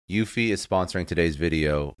Eufy is sponsoring today's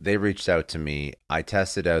video. They reached out to me. I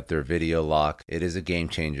tested out their video lock. It is a game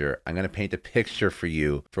changer. I'm going to paint a picture for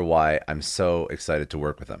you for why I'm so excited to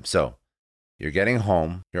work with them. So you're getting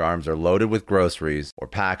home, your arms are loaded with groceries or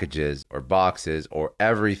packages or boxes or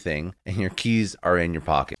everything, and your keys are in your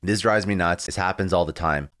pocket. This drives me nuts. This happens all the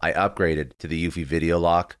time. I upgraded to the Eufy video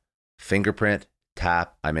lock, fingerprint,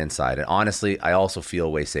 tap, I'm inside. And honestly, I also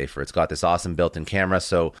feel way safer. It's got this awesome built-in camera,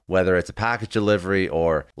 so whether it's a package delivery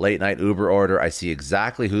or late night Uber order, I see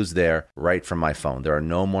exactly who's there right from my phone. There are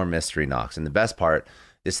no more mystery knocks. And the best part,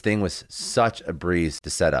 this thing was such a breeze to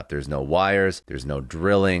set up. There's no wires, there's no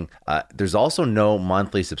drilling. There's also no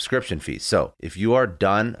monthly subscription fees. So if you are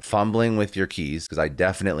done fumbling with your keys, because I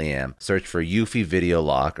definitely am, search for Eufy Video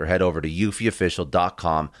Lock or head over to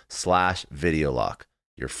eufyofficial.com/video lock.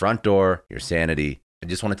 Your front door, your sanity. I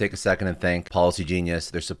just want to take a second and thank Policy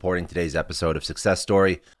Genius. They're supporting today's episode of Success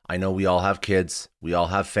Story. I know we all have kids. We all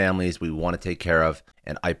have families we want to take care of.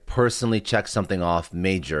 And I personally checked something off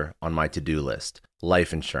major on my to-do list.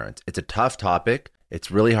 Life insurance. It's a tough topic.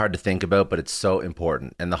 It's really hard to think about, but it's so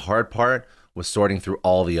important. And the hard part was sorting through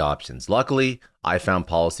all the options. Luckily, I found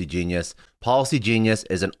Policy Genius. Policy Genius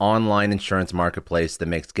is an online insurance marketplace that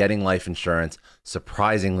makes getting life insurance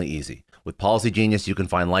surprisingly easy. With Policy Genius, you can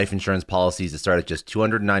find life insurance policies that start at just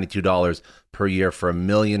 $292 per year for $1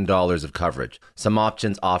 million of coverage. Some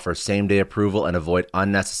options offer same-day approval and avoid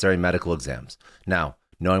unnecessary medical exams. Now,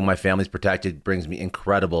 knowing my family's protected brings me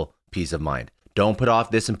incredible peace of mind. Don't put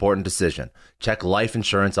off this important decision. Check life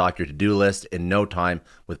insurance off your to-do list in no time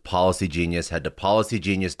with Policy Genius. Head to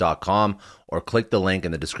policygenius.com or click the link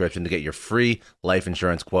in the description to get your free life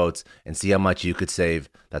insurance quotes and see how much you could save.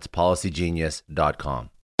 That's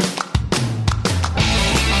policygenius.com.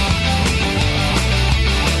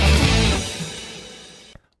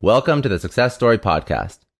 Welcome to the Success Story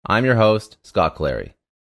Podcast. I'm your host, Scott Clary.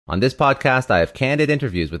 On this podcast, I have candid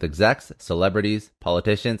interviews with execs, celebrities,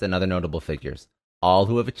 politicians, and other notable figures, all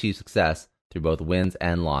who have achieved success through both wins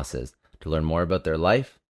and losses, to learn more about their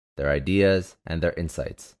life, their ideas, and their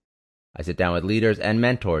insights. I sit down with leaders and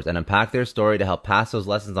mentors and unpack their story to help pass those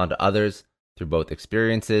lessons on to others through both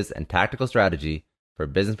experiences and tactical strategy for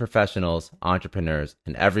business professionals, entrepreneurs,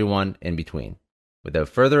 and everyone in between. Without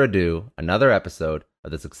further ado, another episode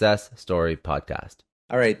of the Success Story Podcast.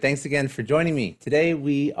 All right, thanks again for joining me. Today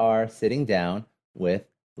we are sitting down with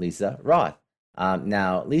Lisa Roth.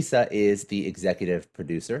 Now, Lisa is the executive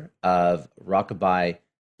producer of Rockabye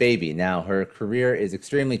Baby. Now, her career is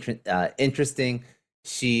extremely interesting.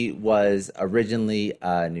 She was originally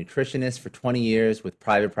a nutritionist for 20 years with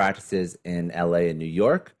private practices in LA and New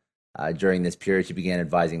York. During this period, she began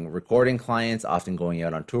advising recording clients, often going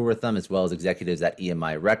out on tour with them, as well as executives at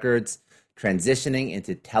EMI Records, transitioning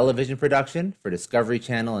into television production for Discovery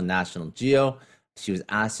Channel and National Geo. She was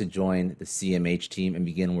asked to join the CMH team and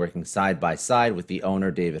begin working side by side with the owner,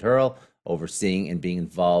 David Hurl, overseeing and being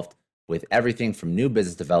involved with everything from new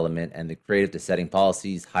business development and the creative to setting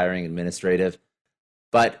policies, hiring, administrative.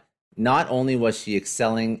 But not only was she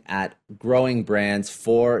excelling at growing brands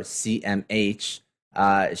for CMH,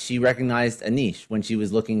 she recognized a niche when she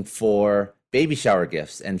was looking for baby shower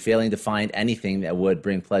gifts and failing to find anything that would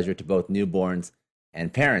bring pleasure to both newborns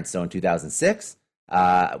and parents. So in 2006,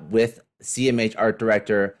 with CMH art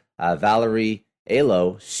director Valerie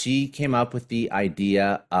Alo, she came up with the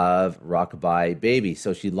idea of Rockabye Baby.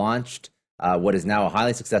 So she launched what is now a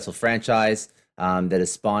highly successful franchise that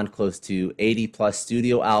has spawned close to 80 plus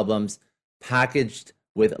studio albums, packaged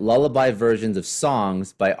with lullaby versions of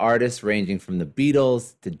songs by artists ranging from the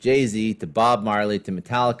Beatles to Jay-Z to Bob Marley to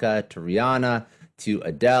Metallica to Rihanna to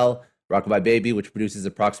Adele. Rockabye Baby, which produces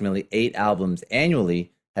approximately 8 albums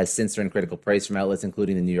annually, has since earned critical praise from outlets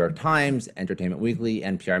including the New York Times, Entertainment Weekly,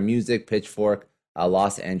 NPR Music, Pitchfork,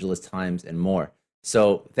 Los Angeles Times, and more.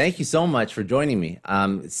 So thank you so much for joining me.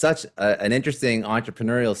 Such an interesting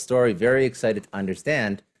entrepreneurial story. Very excited to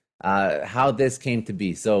understand how this came to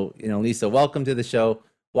be. So, Lisa, welcome to the show.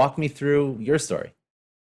 Walk me through your story.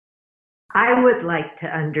 I would like to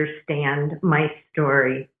understand my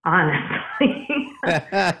story, honestly.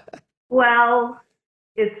 Well,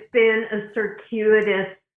 it's been a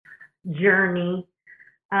circuitous journey.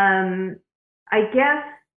 I guess,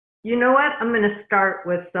 you know what? I'm going to start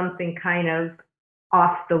with something kind of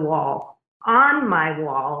off the wall. On my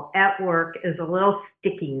wall at work is a little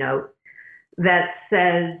sticky note that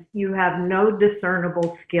says you have no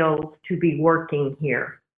discernible skills to be working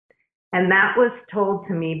here. And that was told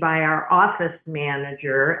to me by our office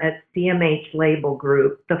manager at CMH Label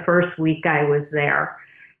Group the first week I was there.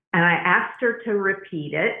 And I asked her to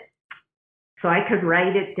repeat it so I could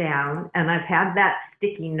write it down. And I've had that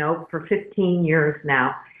sticky note for 15 years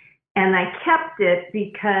now. And I kept it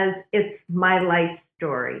because it's my life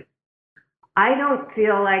story. I don't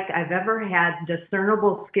feel like I've ever had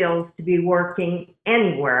discernible skills to be working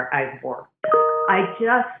anywhere I've worked.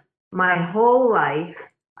 My whole life,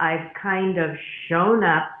 I've kind of shown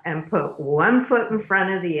up and put one foot in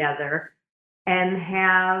front of the other and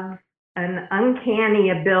have an uncanny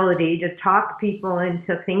ability to talk people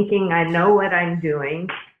into thinking I know what I'm doing.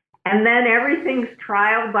 And then everything's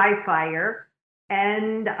trial by fire,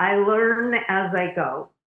 and I learn as I go.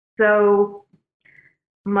 So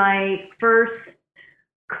my first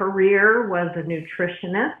career was a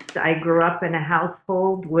nutritionist. I grew up in a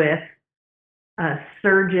household with a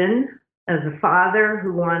surgeon as a father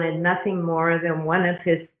who wanted nothing more than one of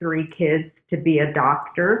his three kids to be a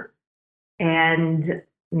doctor. And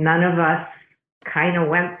none of us kind of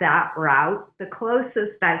went that route. The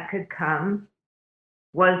closest I could come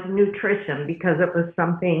was nutrition because it was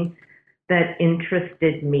something that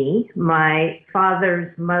interested me. My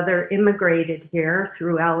father's mother immigrated here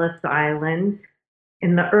through Ellis Island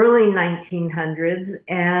in the early 1900s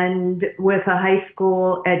and with a high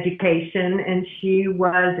school education, and she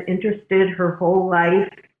was interested her whole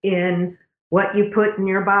life in what you put in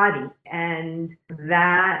your body. And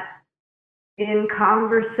that in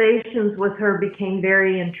conversations with her became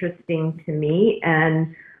very interesting to me.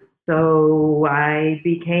 And so I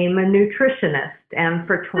became a nutritionist. And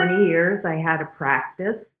for 20 years, I had a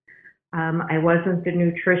practice. I wasn't the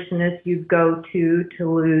nutritionist you'd go to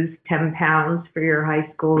lose 10 pounds for your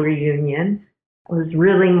high school reunion. I was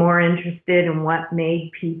really more interested in what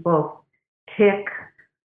made people tick,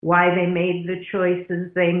 why they made the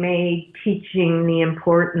choices they made, teaching the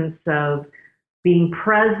importance of being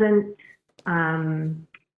present, the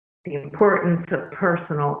importance of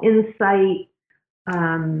personal insight.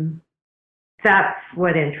 That's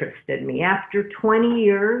what interested me. After 20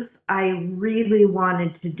 years, I really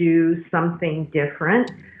wanted to do something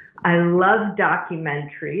different. I love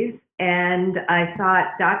documentaries, and I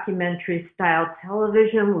thought documentary style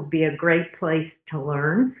television would be a great place to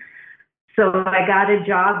learn. So I got a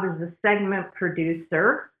job as a segment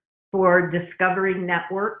producer for Discovery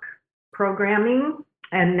Network programming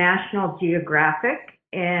and National Geographic.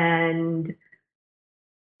 And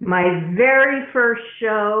my very first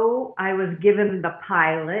show, I was given the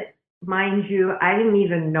pilot. Mind you, I didn't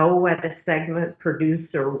even know what a segment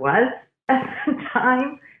producer was at the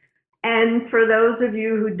time. And for those of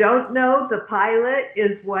you who don't know, the pilot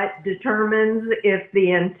is what determines if the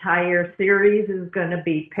entire series is going to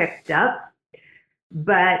be picked up.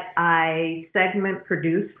 But I segment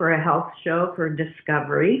produced for a health show for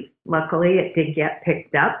Discovery. Luckily, it did get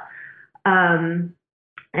picked up.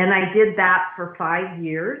 And I did that for 5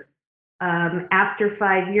 years. After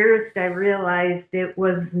 5 years, I realized it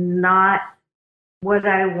was not what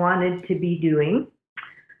I wanted to be doing.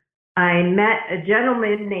 I met a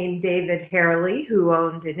gentleman named David Harley who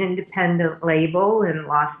owned an independent label in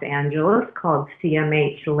Los Angeles called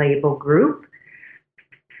CMH Label Group.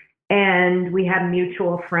 And we had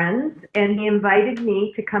mutual friends, and he invited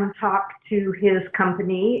me to come talk to his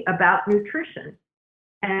company about nutrition.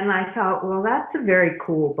 And I thought, well, that's a very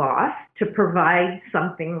cool boss to provide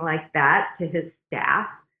something like that to his staff.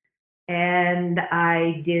 And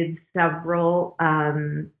I did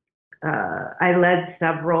I led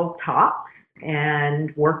several talks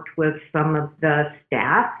and worked with some of the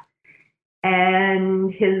staff.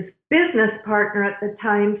 And his business partner at the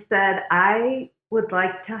time said, I would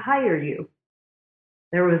like to hire you.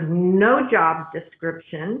 There was no job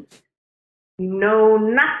description, no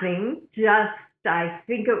nothing, just I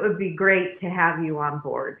think it would be great to have you on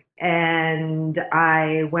board. And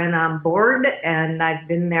I went on board, and I've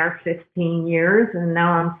been there 15 years, and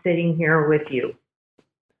now I'm sitting here with you.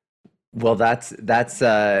 Well, that's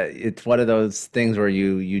it's one of those things where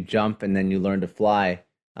you jump and then you learn to fly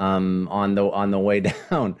on the way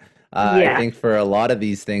down. I Yeah. think for a lot of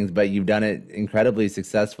these things, but you've done it incredibly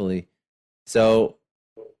successfully. So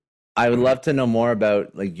I would love to know more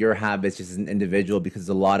about like your habits just as an individual, because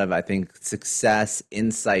a lot of, I think, success,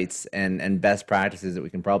 insights, and best practices that we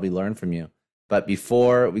can probably learn from you. But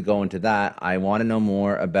before we go into that, I want to know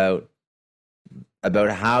more about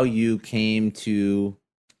how you came to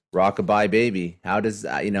Rockabye Baby. How does,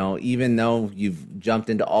 even though you've jumped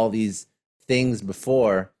into all these things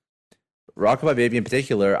before, Rockabye Baby in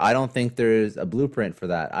particular, I don't think there's a blueprint for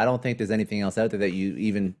that. I don't think there's anything else out there that you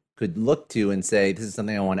even could look to and say, this is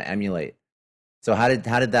something I want to emulate. So how did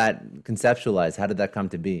that conceptualize? How did that come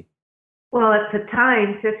to be? Well, at the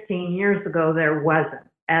time, 15 years ago, there wasn't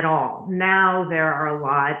at all. Now there are a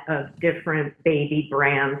lot of different baby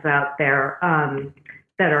brands out there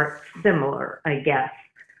that are similar, I guess.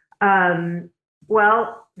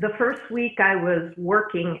 Well, the first week I was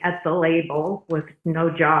working at the label with no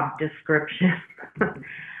job description.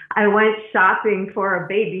 I went shopping for a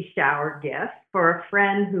baby shower gift for a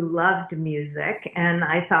friend who loved music, and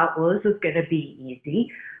I thought, well, this is going to be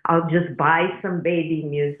easy. I'll just buy some baby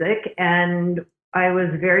music, and I was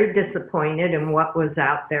very disappointed in what was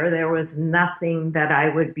out there. There was nothing that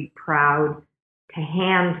I would be proud to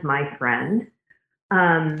hand my friend.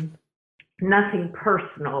 Um, Nothing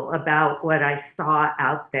personal about what I saw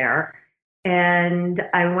out there. And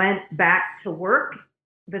I went back to work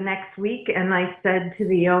the next week and I said to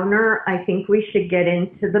the owner, I think we should get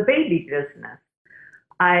into the baby business.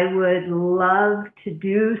 I would love to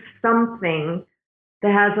do something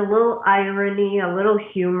that has a little irony, a little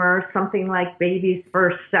humor, something like Baby's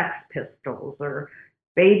First Sex Pistols or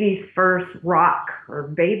Baby's First Rock or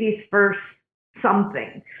Baby's First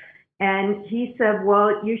something. And he said,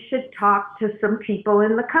 well, you should talk to some people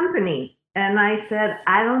in the company. And I said,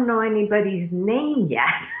 I don't know anybody's name yet.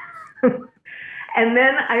 And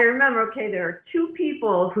then I remember, okay, there are two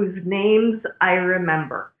people whose names I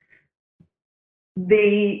remember.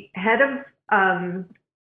 The head of, kind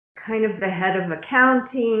of the head of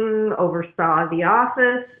accounting, oversaw the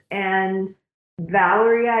office, and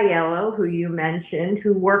Valerie Aiello, who you mentioned,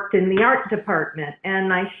 who worked in the art department.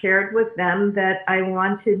 And I shared with them that I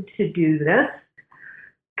wanted to do this.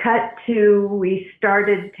 Cut to, we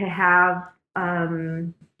started to have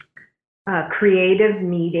creative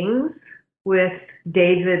meetings with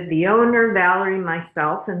David, the owner, Valerie,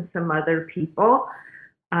 myself, and some other people.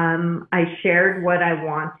 I shared what I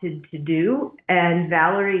wanted to do, and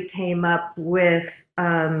Valerie came up with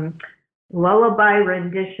lullaby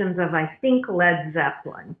renditions of, I think, Led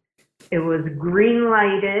Zeppelin. It was green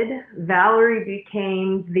lighted. Valerie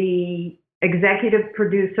became the executive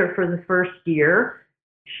producer for the first year.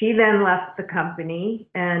 She then left the company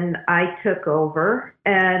and I took over.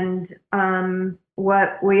 And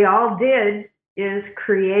what we all did is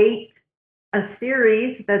create a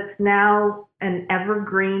series that's now an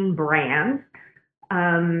evergreen brand,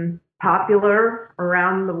 popular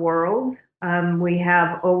around the world. We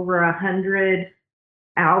have over 100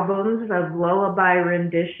 albums of lullaby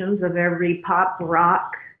renditions of every pop,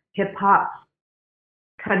 rock, hip hop,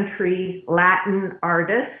 country, Latin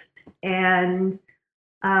artist. And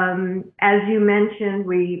as you mentioned,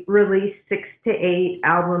 we release 6 to 8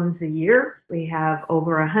 albums a year. We have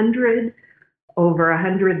over 100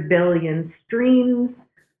 billion streams.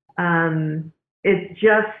 It's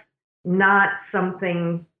just not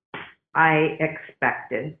something I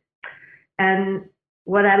expected. And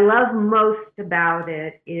what I love most about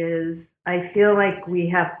it is I feel like we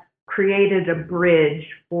have created a bridge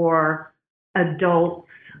for adults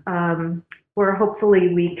where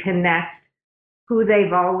hopefully we connect who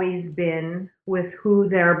they've always been with who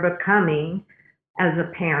they're becoming as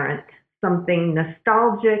a parent. Something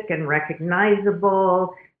nostalgic and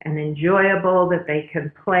recognizable and enjoyable that they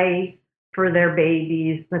can play for their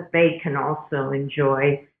babies, but they can also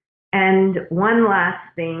enjoy. And one last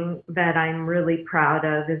thing that I'm really proud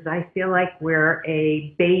of is I feel like we're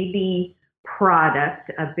a baby product,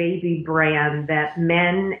 a baby brand that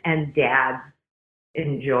men and dads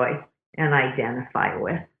enjoy and identify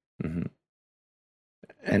with. Mm-hmm.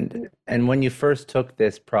 And when you first took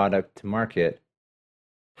this product to market,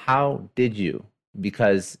 how did you?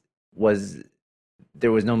 Because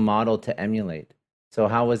there was no model to emulate. So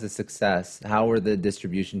how was the success? How were the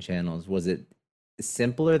distribution channels? Was it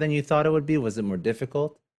simpler than you thought it would be? Was it more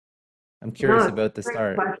difficult? I'm curious about the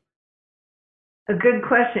start. A good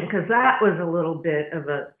question, because that was a little bit of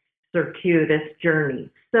a circuitous journey.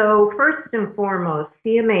 So first and foremost,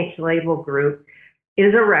 CMH Label Group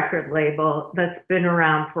is a record label that's been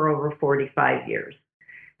around for over 45 years.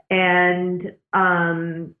 And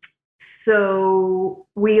so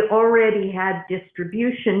we already had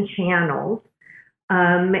distribution channels,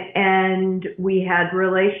 and we had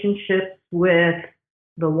relationships with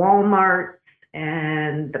the Walmarts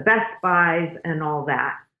and the Best Buys and all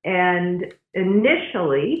that. And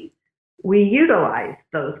initially, we utilized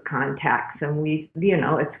those contacts, and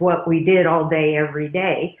it's what we did all day, every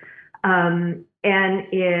day. And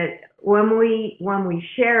when we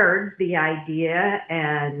shared the idea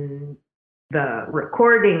and the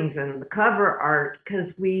recordings and the cover art,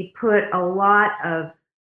 because we put a lot of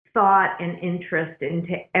thought and interest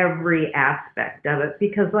into every aspect of it,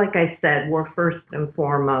 because like I said, we're first and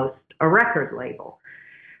foremost a record label.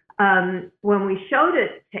 When we showed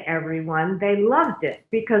it to everyone, they loved it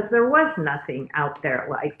because there was nothing out there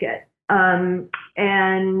like it. And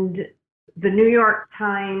the New York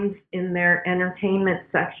Times, in their entertainment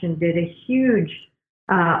section, did a huge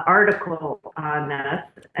article on us.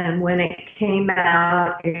 And when it came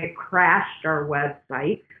out, it crashed our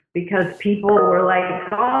website because people were like,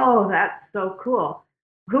 oh, that's so cool.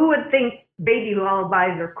 Who would think baby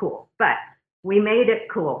lullabies are cool? But we made it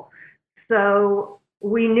cool. So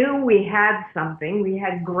we knew we had something. We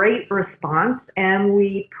had great response, and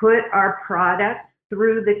we put our product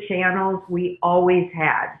through the channels we always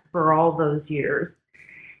had for all those years.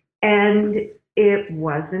 And it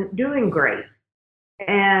wasn't doing great.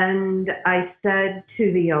 And I said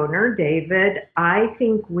to the owner, David, I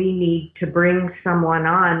think we need to bring someone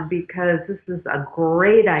on because this is a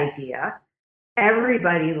great idea.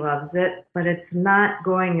 Everybody loves it, but it's not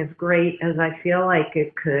going as great as I feel like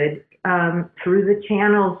it could through the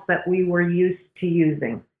channels that we were used to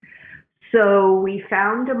using. So we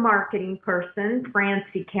found a marketing person,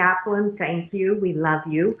 Francie Kaplan, thank you, we love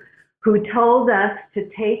you, who told us to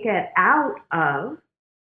take it out of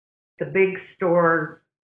the big store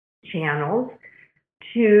channels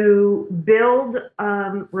to build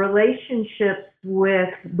relationships with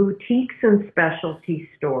boutiques and specialty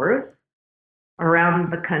stores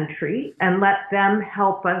around the country and let them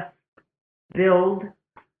help us build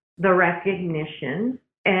the recognition.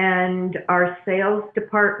 And our sales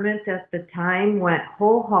department at the time went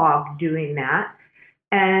whole hog doing that.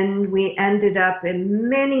 And we ended up in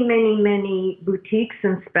many, many, many boutiques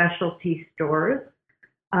and specialty stores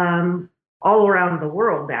all around the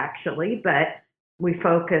world, actually, but we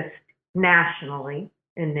focused nationally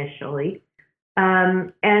initially.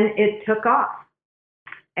 And it took off.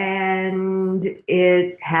 And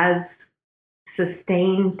it has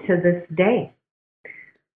sustained to this day.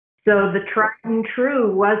 So the tried and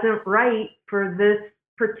true wasn't right for this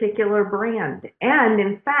particular brand. And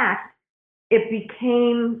in fact, it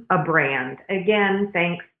became a brand. Again,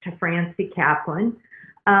 thanks to Francie Kaplan.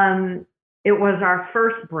 It was our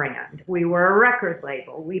first brand. We were a record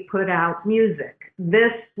label. We put out music.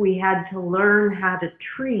 This we had to learn how to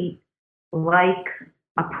treat like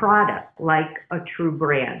a product, like a true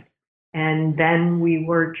brand. And then we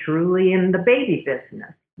were truly in the baby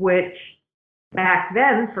business, which back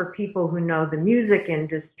then, for people who know the music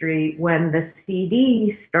industry, when the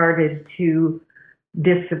CD started to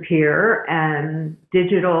disappear and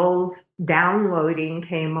digital downloading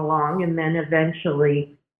came along, and then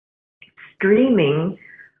eventually streaming,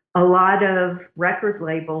 a lot of record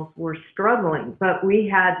labels were struggling. But we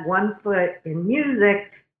had one foot in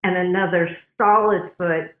music and another solid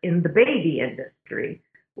foot in the baby industry,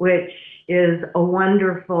 which is a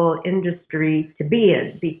wonderful industry to be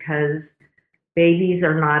in because babies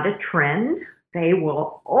are not a trend. They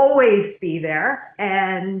will always be there.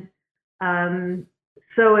 And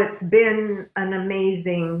so it's been an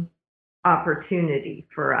amazing opportunity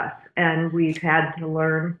for us. And we've had to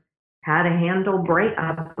learn how to handle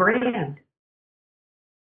a brand.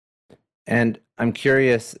 And I'm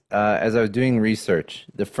curious, as I was doing research,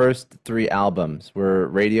 the first three albums were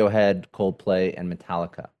Radiohead, Coldplay, and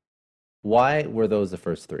Metallica. Why were those the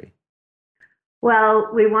first three? Well,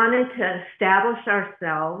 we wanted to establish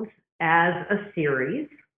ourselves as a series.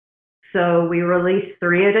 So we released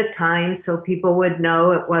three at a time so people would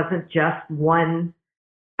know it wasn't just one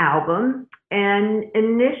album. And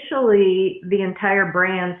initially, the entire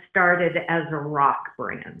brand started as a rock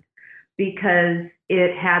brand because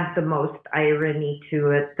it had the most irony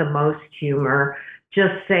to it, the most humor.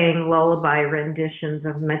 Just saying lullaby renditions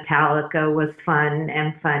of Metallica was fun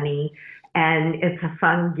and funny, and it's a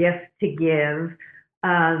fun gift to give.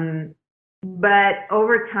 But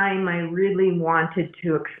over time, I really wanted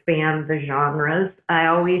to expand the genres. I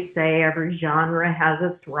always say every genre has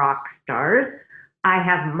its rock stars. I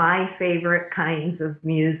have my favorite kinds of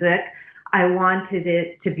music. I wanted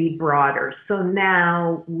it to be broader. So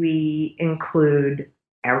now we include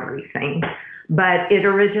everything. But it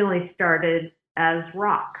originally started as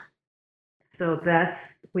rock. So thus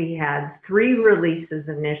we had three releases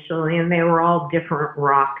initially, and they were all different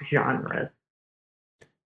rock genres.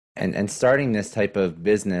 And starting this type of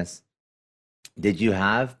business, did you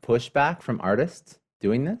have pushback from artists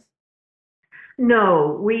doing this?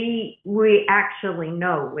 No, we actually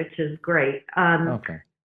know, which is great. Okay.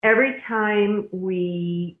 Every time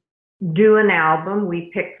we do an album,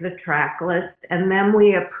 we pick the track list, and then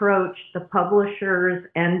we approach the publishers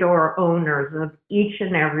and or owners of each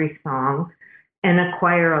and every song and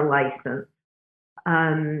acquire a license.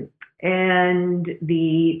 And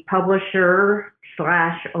the publisher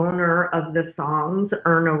slash owner of the songs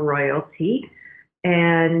earn a royalty.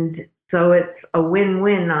 And so it's a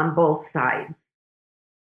win-win on both sides.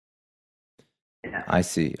 Yeah. I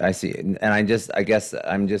see. I see. And I guess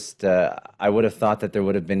I would have thought that there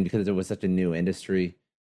would have been, because it was such a new industry,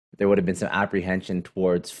 there would have been some apprehension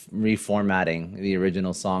towards reformatting the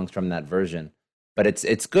original songs from that version. But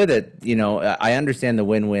it's good that, you know, I understand the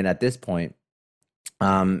win-win at this point.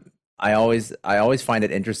 I always find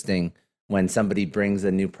it interesting when somebody brings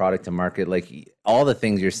a new product to market, like all the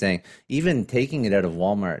things you're saying, even taking it out of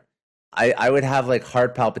Walmart. I would have like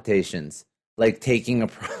heart palpitations, like taking a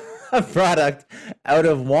product out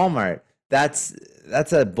of Walmart. That's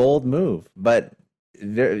a bold move, but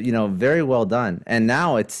very, you know, very well done. And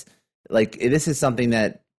now it's like this is something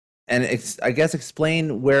that, and I guess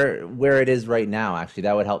explain where it is right now. Actually,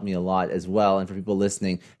 that would help me a lot as well. And for people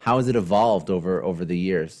listening, how has it evolved over the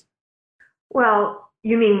years? Well,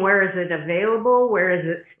 you mean where is it available? Where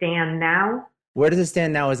does it stand now? Where does it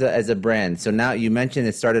stand now as a brand? So now you mentioned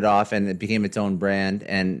it started off and it became its own brand,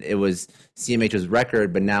 and it was CMH was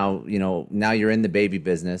record, but now, you know, now you're in the baby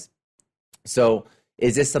business. So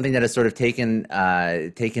is this something that has sort of taken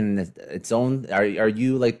its own? Are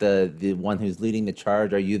you like the one who's leading the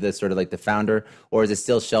charge? Are you the sort of like the founder, or is it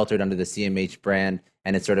still sheltered under the CMH brand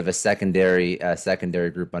and it's sort of a secondary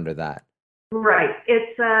group under that? Right.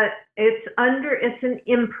 It's an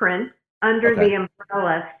imprint under Okay. the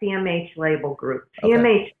umbrella CMH Label Group. Okay.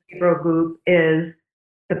 CMH Label Group is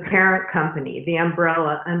the parent company, the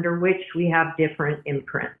umbrella under which we have different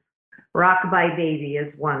imprints. Rockabye Baby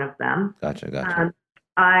is one of them. Gotcha.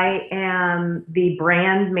 I am the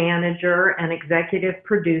brand manager and executive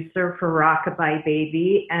producer for Rockabye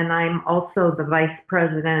Baby, and I'm also the vice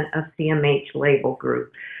president of CMH Label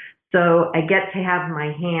Group. So I get to have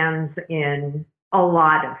my hands in a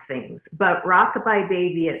lot of things. But Rockabye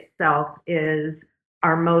Baby itself is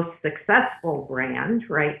our most successful brand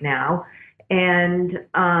right now, and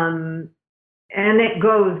it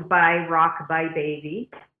goes by Rockabye Baby.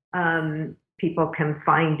 People can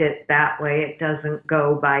find it that way. It doesn't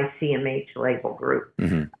go by CMH Label Group.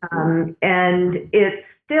 Mm-hmm. And it's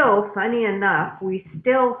still, funny enough, we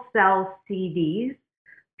still sell CDs.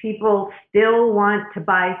 People still want to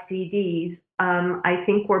buy CDs. I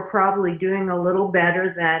think we're probably doing a little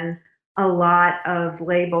better than a lot of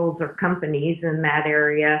labels or companies in that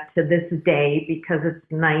area to this day, because it's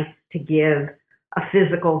nice to give a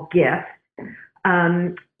physical gift.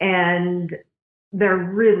 And they're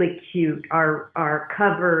really cute, our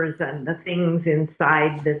covers and the things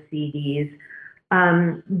inside the CDs.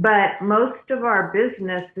 But most of our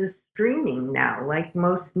business is streaming now, like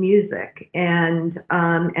most music, and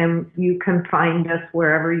you can find us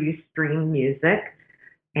wherever you stream music: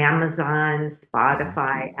 Amazon,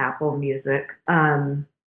 Spotify, Apple Music. And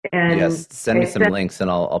Yes, send me some links and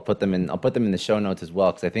I'll put them in. I'll put them in the show notes as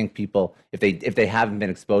well, because I think people, if they haven't been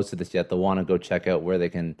exposed to this yet, they'll want to go check out where they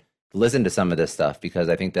can listen to some of this stuff, because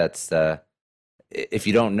I think that's if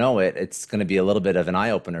you don't know it, it's going to be a little bit of an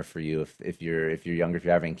eye opener for you if you're younger, if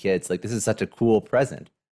you're having kids. Like, this is such a cool present.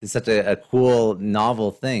 This is such a cool novel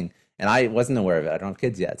thing, and I wasn't aware of it. I don't have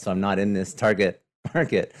kids yet, so I'm not in this target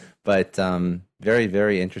market. But very,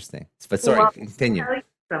 very interesting. But sorry, well, continue. I'll tell you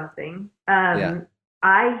something. Yeah.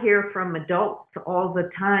 I hear from adults all the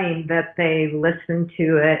time that they listen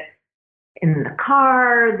to it in the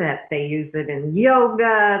car, that they use it in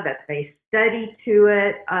yoga, that they study to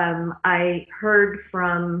it. I heard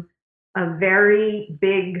from a very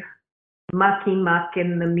big mucky muck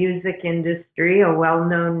in the music industry, a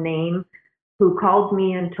well-known name, who called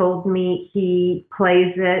me and told me he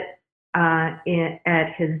plays it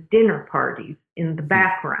at his dinner parties in the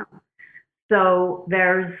background. So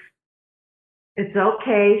it's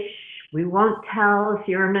okay. Shh, we won't tell if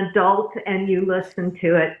you're an adult and you listen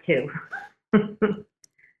to it too.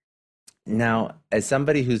 Now, as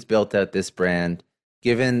somebody who's built out this brand,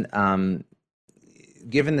 given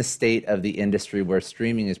the state of the industry, where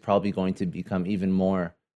streaming is probably going to become even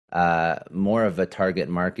more of a target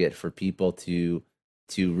market for people to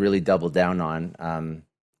really double down on,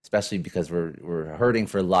 especially because we're hurting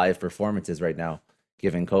for live performances right now,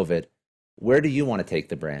 given COVID. Where do you want to take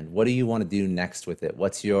the brand? What do you want to do next with it?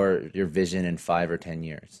 What's your vision in 5 or 10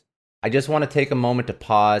 years? I just want to take a moment to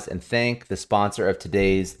pause and thank the sponsor of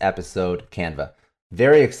today's episode, Canva.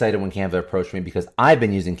 Very excited when Canva approached me, because I've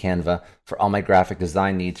been using Canva for all my graphic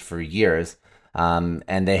design needs for years,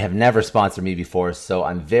 and they have never sponsored me before. So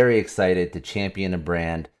I'm very excited to champion a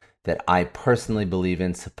brand that I personally believe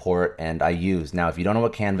in, support, and I use. Now, if you don't know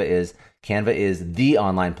what Canva is the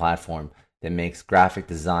online platform that makes graphic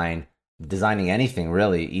designing anything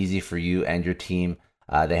really easy for you and your team.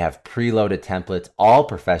 They have preloaded templates, all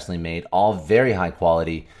professionally made, all very high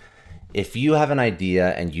quality. If you have an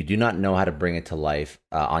idea and you do not know how to bring it to life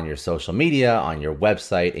on your social media, on your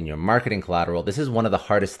website, in your marketing collateral, this is one of the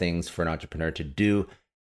hardest things for an entrepreneur to do.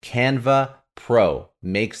 Canva Pro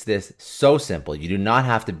makes this so simple. You do not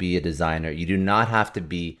have to be a designer. You do not have to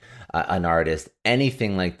be an artist,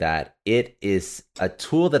 anything like that. It is a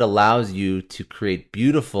tool that allows you to create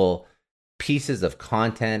beautiful pieces of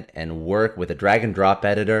content and work with a drag and drop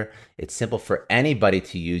editor. It's simple for anybody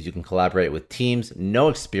to use. You can collaborate with teams, no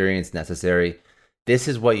experience necessary. This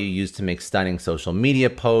is what you use to make stunning social media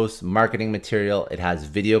posts, marketing material. It has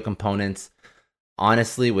video components.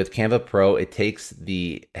 Honestly, with Canva Pro, it takes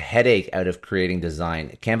the headache out of creating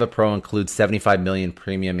design. Canva Pro includes 75 million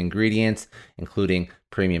premium ingredients, including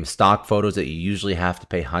premium stock photos that you usually have to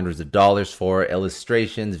pay hundreds of dollars for,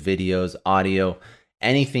 illustrations, videos, audio,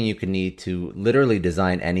 anything you can need to literally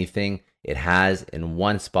design anything. It has in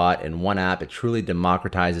one spot, in one app. It truly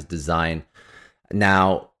democratizes design.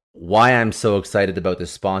 Now, why I'm so excited about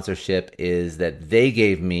this sponsorship is that they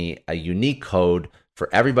gave me a unique code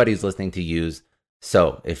for everybody who's listening to use.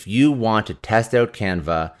 So if you want to test out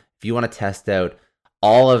Canva, if you want to test out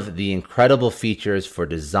all of the incredible features for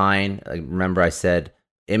design, remember I said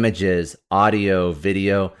images, audio,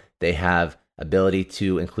 video, they have ability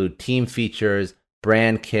to include team features,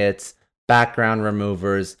 brand kits, background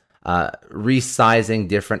removers, resizing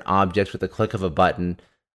different objects with a click of a button.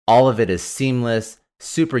 All of it is seamless,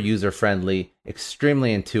 super user-friendly,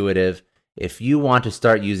 extremely intuitive. If you want to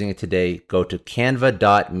start using it today, go to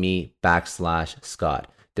canva.me/Scott.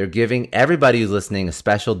 They're giving everybody who's listening a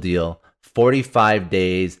special deal, 45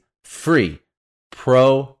 days free.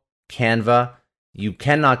 Pro Canva. You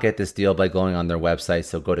cannot get this deal by going on their website,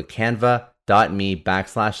 so go to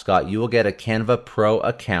canva.me/Scott. You will get a Canva Pro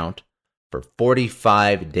account for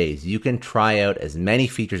 45 days. You can try out as many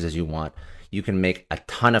features as you want. You can make a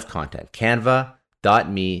ton of content. Canva.me/Scott.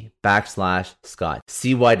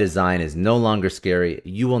 See why design is no longer scary.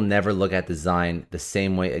 You will never look at design the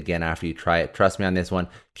same way again after you try it. Trust me on this one.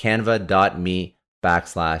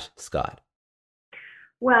 Canva.me/Scott.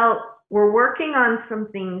 Well, we're working on some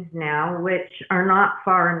things now which are not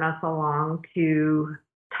far enough along to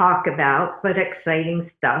talk about, but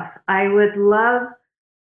exciting stuff. I would love,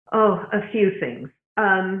 a few things.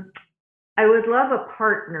 I would love a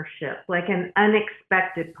partnership, like an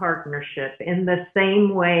unexpected partnership, in the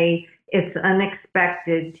same way it's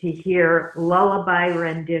unexpected to hear lullaby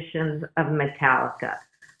renditions of Metallica.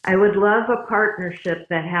 I would love a partnership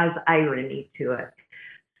that has irony to it.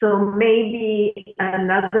 So maybe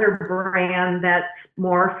another brand that's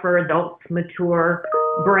more for adults, mature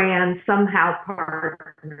brand, somehow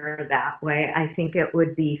partner that way. I think it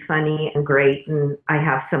would be funny and great, and I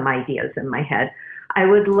have some ideas in my head. I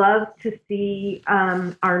would love to see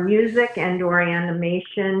our music and or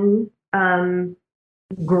animation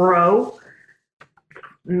grow,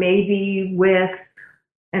 maybe with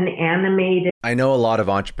an animated. I know a lot of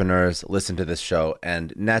entrepreneurs listen to this show,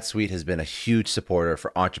 and NetSuite has been a huge supporter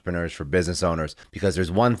for entrepreneurs, for business owners, because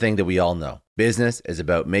there's one thing that we all know. Business is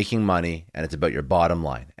about making money, and it's about your bottom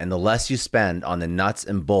line. And the less you spend on the nuts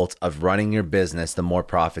and bolts of running your business, the more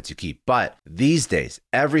profits you keep. But these days,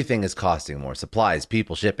 everything is costing more. Supplies,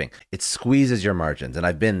 people, shipping. It squeezes your margins, and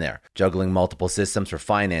I've been there, juggling multiple systems for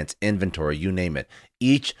finance, inventory, you name it,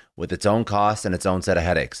 each with its own costs and its own set of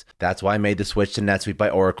headaches. That's why I made the switch to NetSuite by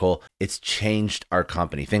Oracle. It's changed our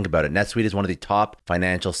company. Think about it. NetSuite is one of the top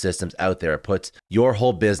financial systems out there. It puts your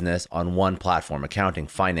whole business on one platform, accounting,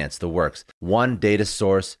 finance, the works. One data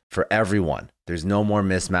source for everyone. There's no more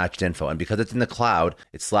mismatched info. And because it's in the cloud,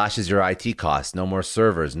 it slashes your IT costs. No more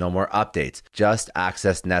servers, no more updates. Just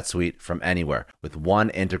access NetSuite from anywhere. With one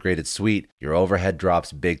integrated suite, your overhead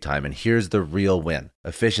drops big time. And here's the real win.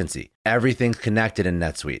 Efficiency. Everything's connected in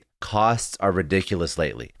NetSuite. Costs are ridiculous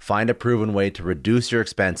lately. Find a proven way to reduce your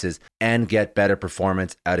expenses and get better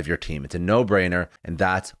performance out of your team. It's a no-brainer, and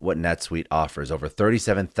that's what NetSuite offers. Over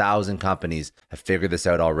 37,000 companies have figured this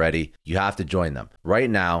out already. You have to join them. Right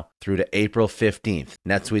now, through to April 15th,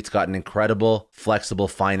 NetSuite's got an incredible, flexible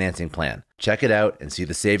financing plan. Check it out and see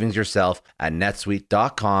the savings yourself at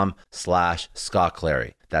netsuite.com/Scott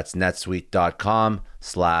Clary. That's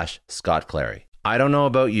netsuite.com/Scott Clary. I don't know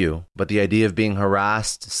about you, but the idea of being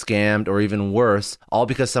harassed, scammed, or even worse, all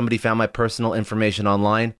because somebody found my personal information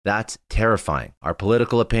online, that's terrifying. Our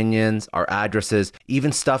political opinions, our addresses,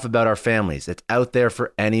 even stuff about our families, it's out there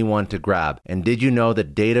for anyone to grab. And did you know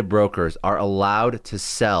that data brokers are allowed to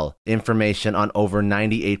sell information on over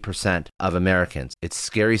 98% of Americans? It's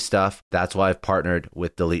scary stuff. That's why I've partnered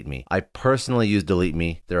with Delete Me. I personally use Delete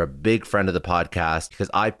Me. They're a big friend of the podcast because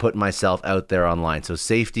I put myself out there online. So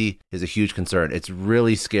safety is a huge concern. learned it's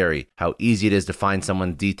really scary how easy it is to find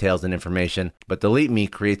someone's details and information, but Delete Me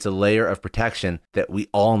creates a layer of protection that we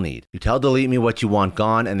all need. You tell Delete Me what you want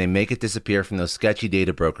gone, and they make it disappear from those sketchy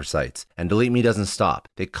data broker sites. And Delete Me doesn't stop.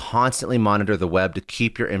 They constantly monitor the web to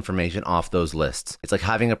keep your information off those lists. It's like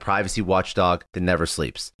having a privacy watchdog that never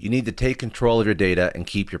sleeps. You need to take control of your data and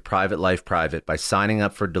keep your private life private by signing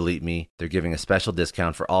up for Delete Me. They're giving a special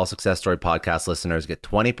discount for all Success Story podcast listeners. Get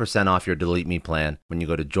 20% off your Delete Me plan when you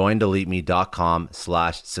go to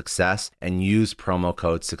joindeleteme.com/success and use promo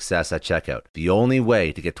code success at checkout. The only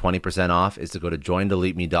way to get 20% off is to go to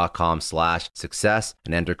joindeleteme.com/success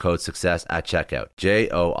and enter code success at checkout.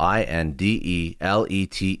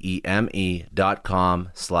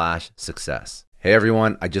 joindeleteme.com/success. Hey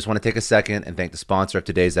everyone, I just want to take a second and thank the sponsor of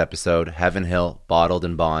today's episode, Heaven Hill Bottled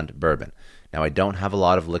and Bond Bourbon. Now, I don't have a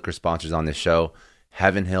lot of liquor sponsors on this show.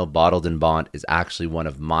 Heaven Hill Bottled and Bond is actually one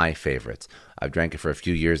of my favorites. I've drank it for a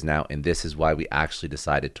few years now, and this is why we actually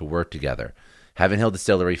decided to work together. Heaven Hill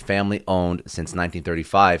Distillery, family owned since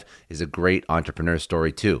 1935, is a great entrepreneur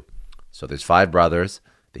story too. So there's 5 brothers.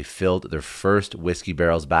 They filled their first whiskey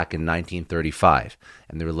barrels back in 1935,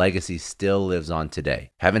 and their legacy still lives on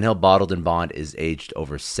today. Heaven Hill Bottled and Bond is aged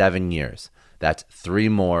over 7 years. That's 3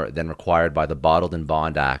 more than required by the Bottled and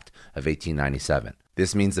Bond Act of 1897.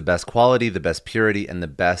 This means the best quality, the best purity, and the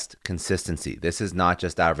best consistency. This is not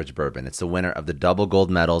just average bourbon. It's the winner of the double gold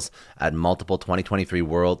medals at multiple 2023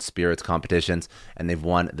 World Spirits competitions, and they've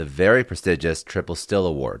won the very prestigious Triple Still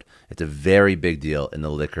Award. It's a very big deal in the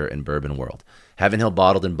liquor and bourbon world. Heaven Hill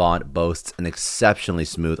Bottled and Bond boasts an exceptionally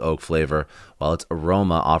smooth oak flavor, while its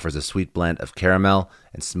aroma offers a sweet blend of caramel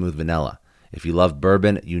and smooth vanilla. If you love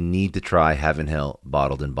bourbon, you need to try Heaven Hill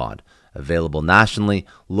Bottled and Bond. Available nationally,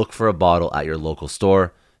 look for a bottle at your local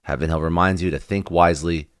store. Heaven Hill reminds you to think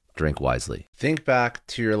wisely, drink wisely. Think back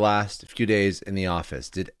to your last few days in the office.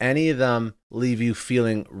 Did any of them leave you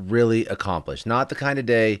feeling really accomplished? Not the kind of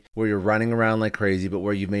day where you're running around like crazy, but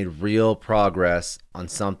where you've made real progress on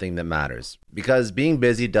something that matters. Because being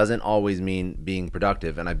busy doesn't always mean being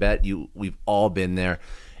productive, and I bet we've all been there.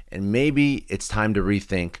 And maybe it's time to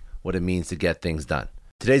rethink what it means to get things done.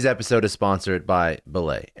 Today's episode is sponsored by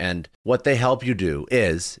Belay, and what they help you do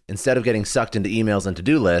is, instead of getting sucked into emails and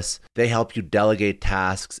to-do lists, they help you delegate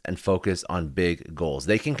tasks and focus on big goals.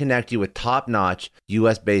 They can connect you with top-notch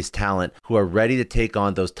US-based talent who are ready to take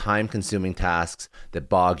on those time-consuming tasks that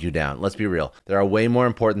bog you down. Let's be real. There are way more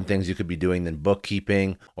important things you could be doing than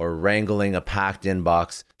bookkeeping or wrangling a packed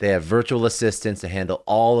inbox. They have virtual assistants to handle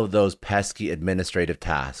all of those pesky administrative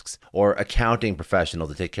tasks, or accounting professional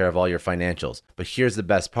to take care of all your financials. But here's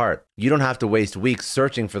the best part. You don't have to waste weeks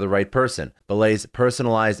searching for the right person. Belay's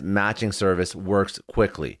personalized matching service works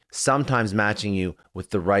quickly, sometimes matching you with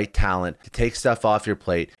the right talent to take stuff off your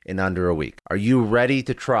plate in under a week. Are you ready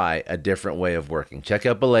to try a different way of working? Check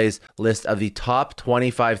out Belay's list of the top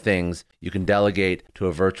 25 things you can delegate to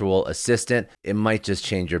a virtual assistant. It might just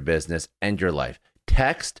change your business and your life.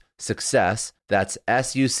 Text SUCCESS, that's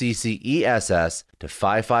SUCCESS, to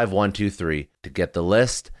 55123 to get the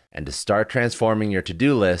list and to start transforming your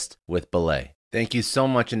to-do list with Belay. Thank you so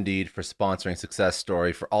much, Indeed, for sponsoring Success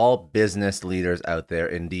Story. For all business leaders out there,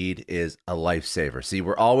 Indeed is a lifesaver. See,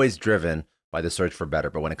 we're always driven by the search for better,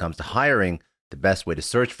 but when it comes to hiring, the best way to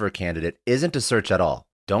search for a candidate isn't to search at all.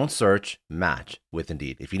 Don't search, match with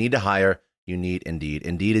Indeed. If you need to hire, you need Indeed.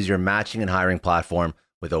 Indeed is your matching and hiring platform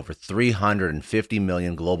with over 350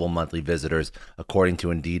 million global monthly visitors, according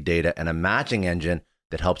to Indeed data, and a matching engine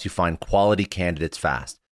that helps you find quality candidates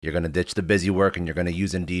fast. You're going to ditch the busy work and you're going to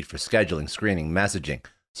use Indeed for scheduling, screening, messaging,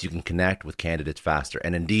 so you can connect with candidates faster.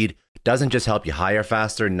 And Indeed doesn't just help you hire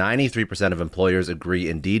faster. 93% of employers agree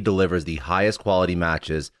Indeed delivers the highest quality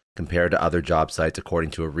matches compared to other job sites, according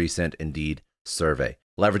to a recent Indeed survey.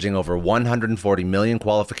 Leveraging over 140 million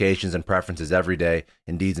qualifications and preferences every day,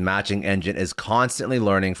 Indeed's matching engine is constantly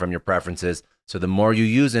learning from your preferences, so the more you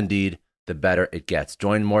use Indeed, the better it gets.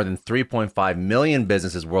 Join more than 3.5 million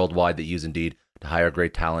businesses worldwide that use Indeed to hire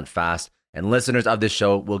great talent fast. And listeners of this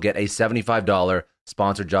show will get a $75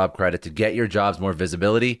 sponsored job credit to get your jobs more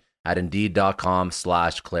visibility at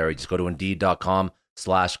Indeed.com/Clary. Just go to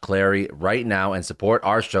Indeed.com/Clary right now and support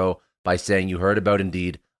our show by saying you heard about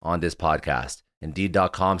Indeed on this podcast.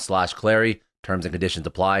 Indeed.com/Clary. Terms and conditions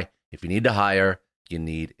apply. If you need to hire, you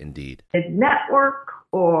need Indeed. Network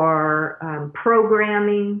or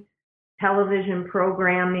programming, television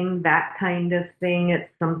programming, that kind of thing. It's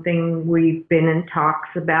something we've been in talks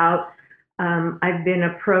about. I've been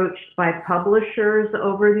approached by publishers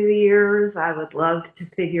over the years. I would love to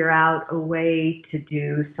figure out a way to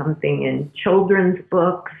do something in children's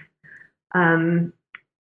books.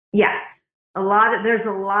 Yeah, there's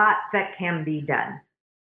a lot that can be done.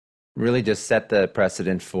 Really just set the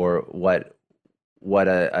precedent for what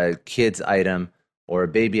a kid's item or a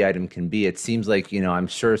baby item can be. It seems like, I'm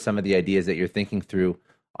sure some of the ideas that you're thinking through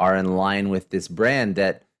are in line with this brand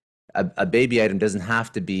that a baby item doesn't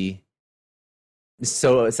have to be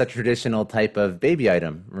such a traditional type of baby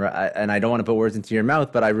item. And I don't want to put words into your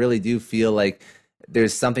mouth, but I really do feel like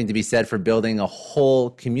there's something to be said for building a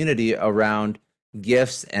whole community around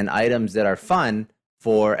gifts and items that are fun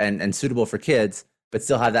for and suitable for kids, but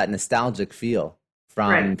still have that nostalgic feel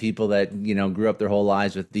Right. from people that grew up their whole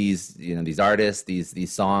lives with these artists,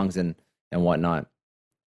 these songs and whatnot.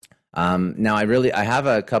 Now I have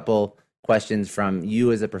a couple questions from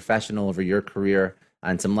you as a professional over your career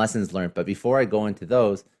and some lessons learned. But before I go into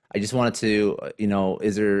those, I just wanted to,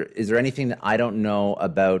 is there anything that I don't know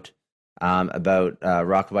about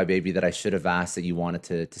Rockabye Baby that I should have asked that you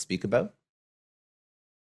wanted to speak about?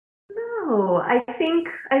 No, I think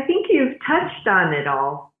you've touched on it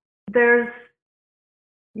all. There's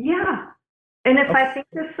Yeah. And if Okay, I think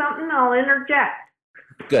of something, I'll interject.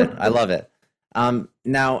 good. I love it.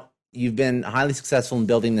 Now you've been highly successful in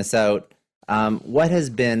building this out. What has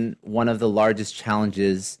been one of the largest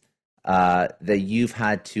challenges that you've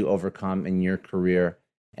had to overcome in your career,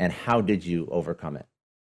 and how did you overcome it?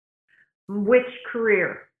 Which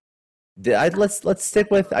career? Let's stick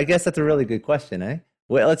with. I guess that's a really good question, eh?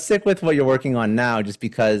 Well, let's stick with what you're working on now, just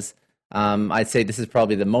because I'd say this is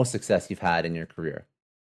probably the most success you've had in your career.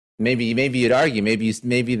 Maybe you'd argue maybe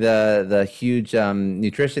the huge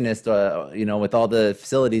nutritionist, with all the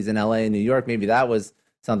facilities in LA and New York, maybe that was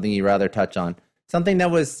something you'd rather touch on. Something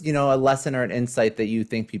that was a lesson or an insight that you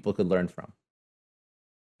think people could learn from.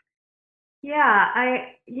 Yeah,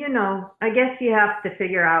 I guess you have to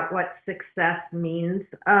figure out what success means.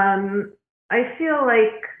 I feel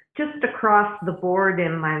like just across the board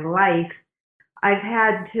in my life, I've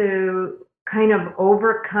had to kind of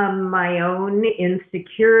overcome my own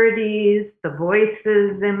insecurities, the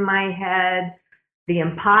voices in my head, the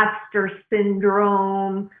imposter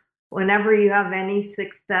syndrome. Whenever you have any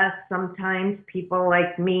success, sometimes people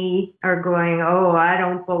like me are going, "Oh, I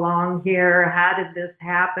don't belong here. How did this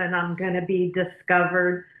happen? I'm going to be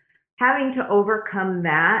discovered." Having to overcome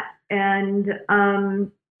that and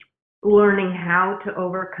learning how to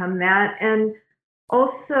overcome that, and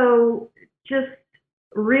also just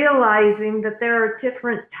realizing that there are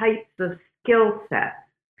different types of skill sets,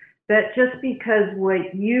 that just because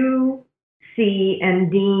what you see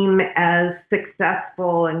and deem as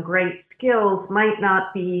successful and great skills might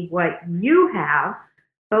not be what you have,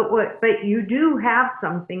 but you do have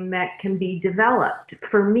something that can be developed.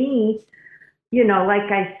 For me,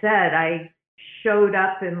 like I said, I showed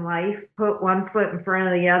up in life, put one foot in front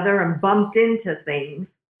of the other, and bumped into things.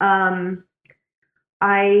 Um,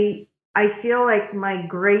 I I feel like my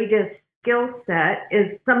greatest skill set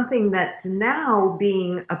is something that's now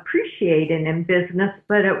being appreciated in business,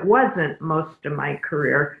 but it wasn't most of my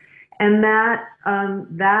career, and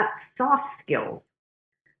that soft skills.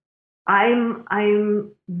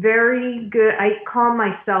 I'm very good. I call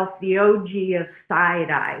myself the OG of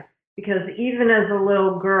side eye because even as a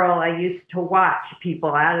little girl, I used to watch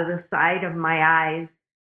people out of the side of my eyes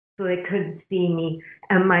so they couldn't see me.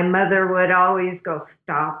 And my mother would always go,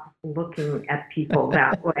 "Stop looking at people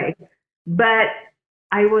that way." But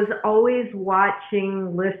I was always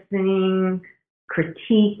watching, listening,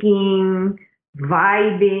 critiquing,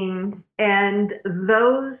 vibing, and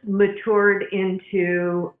those matured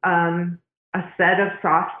into a set of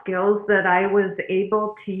soft skills that I was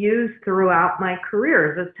able to use throughout my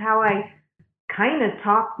career. That's how I kind of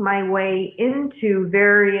talked my way into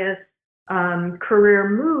various career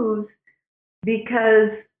moves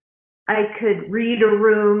because I could read a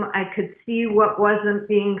room, I could see what wasn't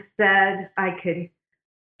being said, I could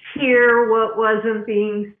hear what wasn't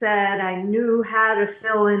being said, I knew how to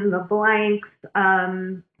fill in the blanks,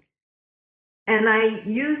 and I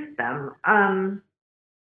used them. I'm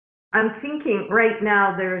thinking right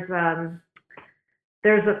now there's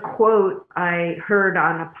a quote I heard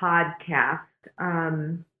on a podcast.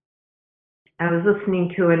 Um, I was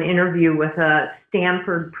listening to an interview with a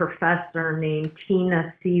Stanford professor named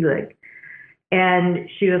Tina Seelig, and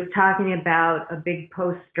she was talking about a big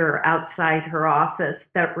poster outside her office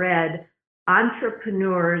that read,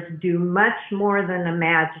 "Entrepreneurs do much more than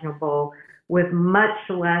imaginable with much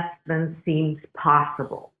less than seems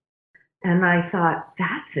possible." And I thought,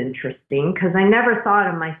 that's interesting because I never thought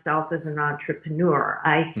of myself as an entrepreneur.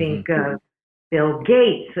 I Hmm. think of Bill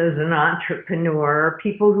Gates as an entrepreneur,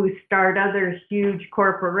 people who start other huge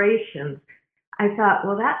corporations. I thought,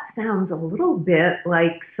 well, that sounds a little bit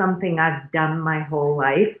like something I've done my whole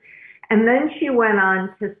life. And then she went on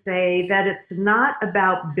to say that it's not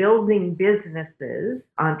about building businesses,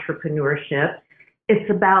 entrepreneurship, it's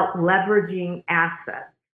about leveraging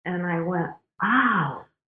assets. And I went, oh,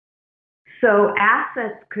 so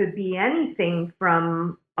assets could be anything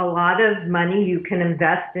from a lot of money you can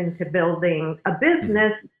invest into building a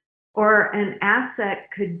business, or an asset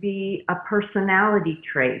could be a personality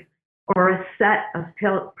trait or a set of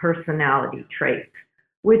personality traits,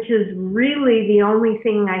 which is really the only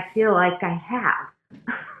thing I feel like I have.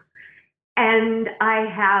 And I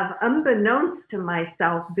have, unbeknownst to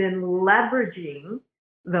myself, been leveraging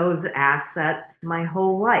those assets my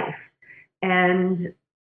whole life. And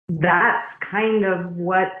that's kind of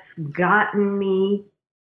what's gotten me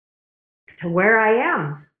to where I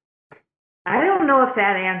am. I don't know if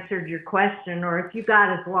that answered your question or if you got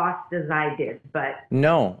as lost as I did, but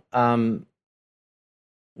No.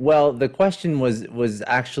 Well, the question was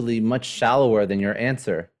actually much shallower than your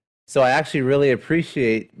answer. So I actually really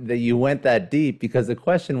appreciate that you went that deep, because the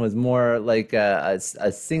question was more like a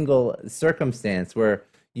single circumstance where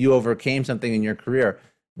you overcame something in your career.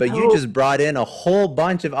 But you oh, just brought in a whole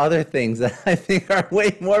bunch of other things that I think are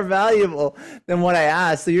way more valuable than what I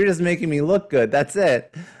asked. So you're just making me look good. That's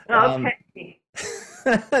it. Um, okay.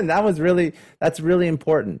 and that's really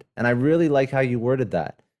important. And I really like how you worded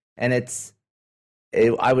that. And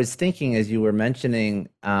I was thinking as you were mentioning,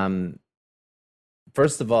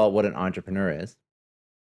 first of all, what an entrepreneur is,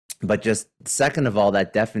 but just second of all,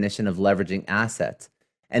 that definition of leveraging assets.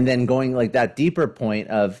 And then going like that deeper point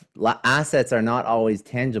of assets are not always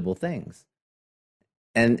tangible things.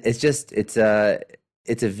 And it's a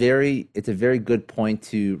very good point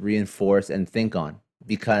to reinforce and think on,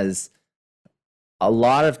 because a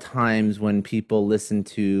lot of times when people listen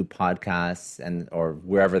to podcasts and or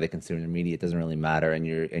wherever they consume their media, it doesn't really matter, and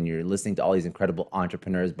you're listening to all these incredible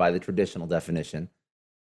entrepreneurs by the traditional definition.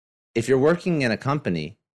 If you're working in a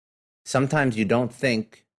company, sometimes you don't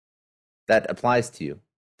think that applies to you.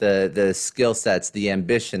 The skill sets, the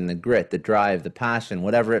ambition, the grit, the drive, the passion,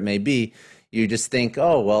 whatever it may be, you just think,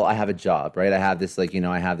 oh, well, I have a job, right? I have this, like,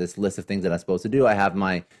 I have this list of things that I'm supposed to do. I have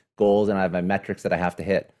my goals and I have my metrics that I have to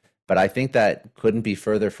hit. But I think that couldn't be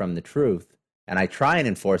further from the truth. And I try and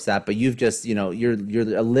enforce that, but you've just, you're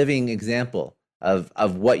a living example of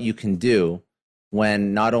what you can do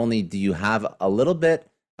when not only do you have a little bit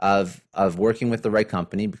of working with the right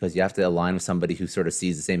company, because you have to align with somebody who sort of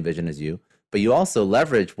sees the same vision as you, but you also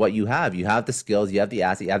leverage what you have. You have the skills, you have the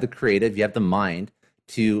asset, you have the creative, you have the mind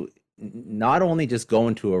to not only just go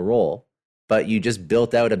into a role, but you just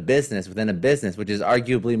built out a business within a business, which is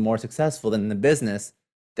arguably more successful than the business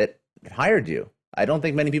that hired you. I don't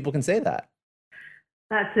think many people can say that.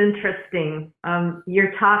 That's interesting.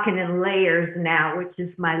 You're talking in layers now, which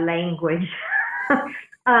is my language.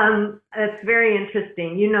 It's very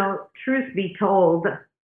interesting. Truth be told,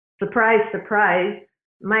 surprise, surprise,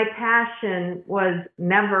 my passion was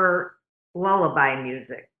never lullaby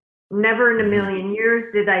music. Never in a million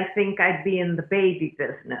years did I think I'd be in the baby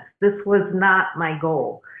business. This was not my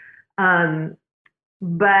goal.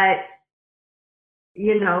 But,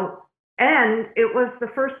 and it was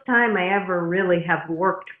the first time I ever really have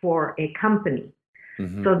worked for a company.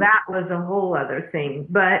 Mm-hmm. So that was a whole other thing.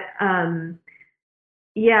 But,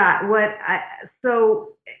 yeah,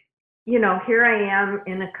 here I am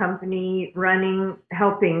in a company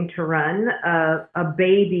helping to run a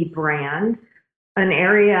baby brand, an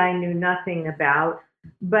area I knew nothing about,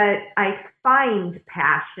 but I find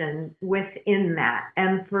passion within that.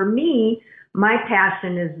 And for me, my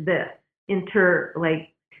passion is this,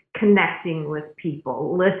 connecting with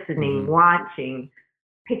people, listening, watching,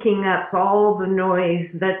 picking up all the noise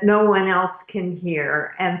that no one else can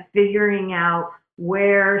hear, and figuring out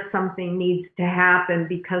where something needs to happen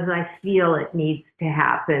because I feel it needs to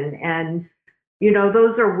happen. And,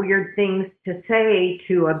 those are weird things to say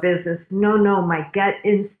to a business. No, my gut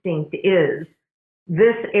instinct is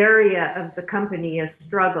this area of the company is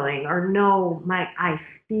struggling, or no, I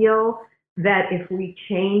feel that if we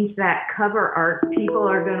change that cover art, people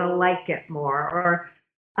are going to like it more. Or,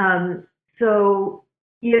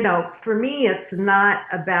 for me, it's not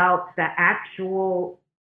about the actual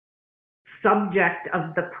subject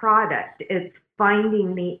of the product. It's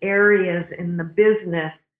finding the areas in the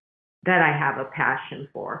business that I have a passion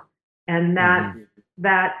for. And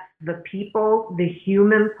that's the people, the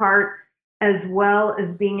human part, as well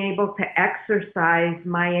as being able to exercise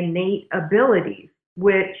my innate abilities,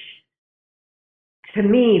 which to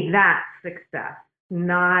me, that's success,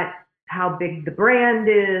 not how big the brand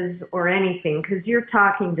is or anything, because you're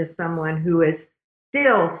talking to someone who is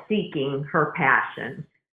still seeking her passion.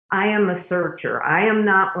 I am a searcher. I am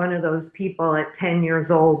not one of those people at 10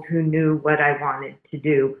 years old who knew what I wanted to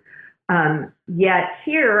do. Yet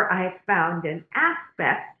here I found an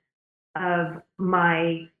aspect of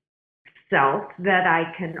myself that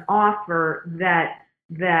I can offer that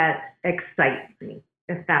excites me,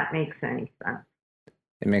 if that makes any sense.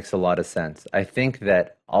 It makes a lot of sense. I think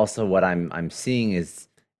that also what I'm seeing is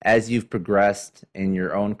as you've progressed in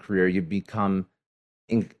your own career, you become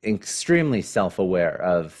extremely self-aware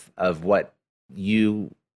of what you're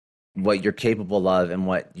capable of and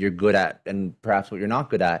what you're good at and perhaps what you're not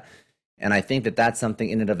good at. And I think that that's something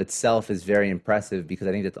in and of itself is very impressive because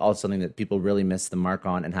I think that's also something that people really miss the mark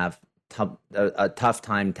on and have a tough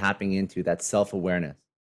time tapping into that self-awareness.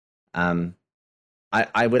 Um,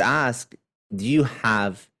 I would ask, do you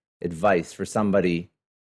have advice for somebody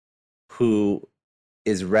who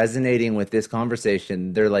is resonating with this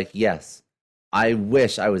conversation? They're like, yes, I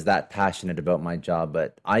wish I was that passionate about my job,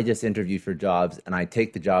 but I just interview for jobs and I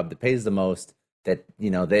take the job that pays the most, that,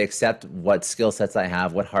 they accept what skill sets I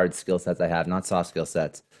have, what hard skill sets I have, not soft skill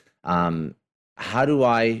sets. How do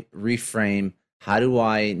I reframe? How do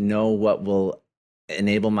I know what will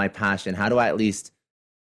enable my passion? How do I at least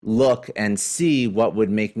look and see what would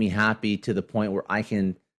make me happy to the point where I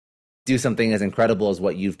can do something as incredible as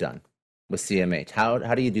what you've done with CMH? How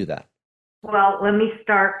do you do that? Well, let me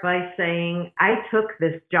start by saying I took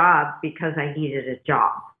this job because I needed a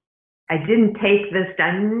job. I didn't take this,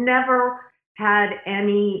 I never had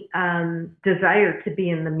any desire to be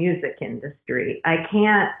in the music industry. I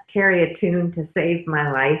can't carry a tune to save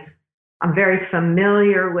my life. I'm very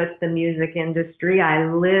familiar with the music industry.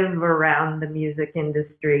 I live around the music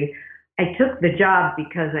industry. I took the job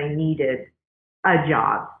because I needed a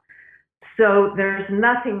job. So there's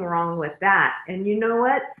nothing wrong with that. And you know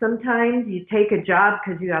what? Sometimes you take a job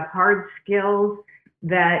because you have hard skills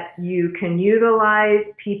that you can utilize.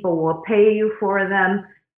 People will pay you for them,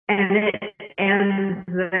 and it ends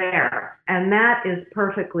there. And that is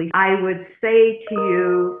perfectly. I would say to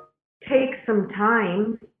you, take some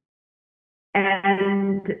time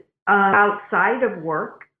and outside of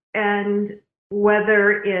work, and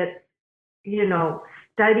whether it's,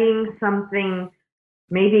 studying something.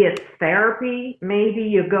 Maybe it's therapy. Maybe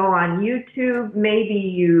you go on YouTube. Maybe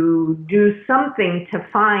you do something to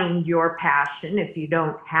find your passion if you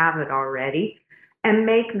don't have it already, and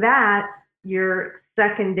make that your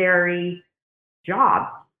secondary job.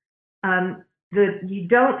 You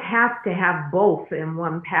don't have to have both in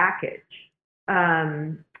one package.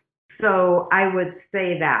 So I would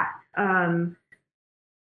say that.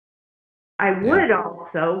 I would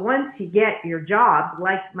also, once you get your job,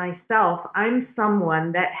 like myself, I'm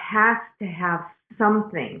someone that has to have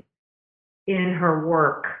something in her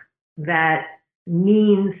work that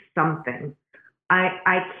means something.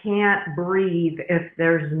 I can't breathe if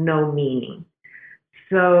there's no meaning.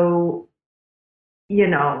 So,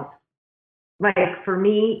 like for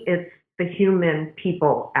me, it's the human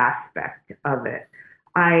people aspect of it.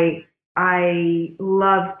 I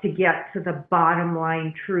love to get to the bottom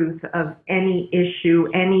line truth of any issue,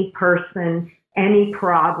 any person, any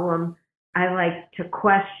problem. I like to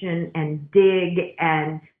question and dig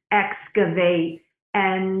and excavate.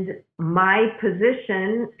 And my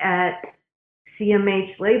position at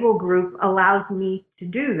CMH Label Group allows me to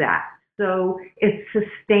do that. So it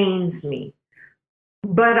sustains me.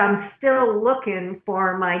 But I'm still looking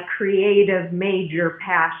for my creative major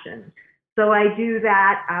passion. So I do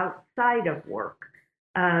that outside of work.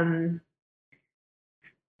 Again,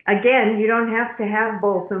 you don't have to have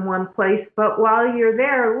both in one place, but while you're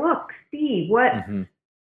there, look, see what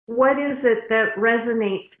is it that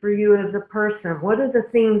resonates for you as a person? What are the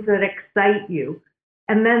things that excite you?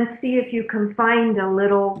 And then see if you can find a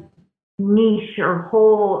little niche or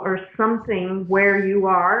hole or something where you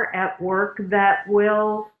are at work that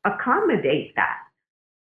will accommodate that.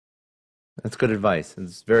 That's good advice.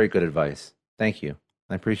 It's very good advice. Thank you.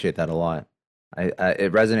 I appreciate that a lot.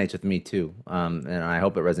 It resonates with me too, and I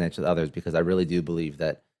hope it resonates with others because I really do believe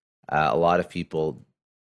that a lot of people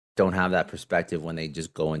don't have that perspective when they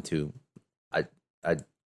just go into a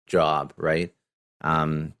job, right?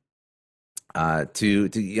 Anyways,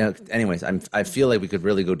 I feel like we could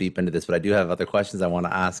really go deep into this, but I do have other questions I want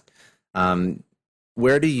to ask.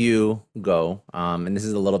 Where do you go? And this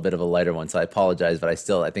is a little bit of a lighter one, so I apologize, but I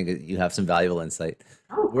think you have some valuable insight.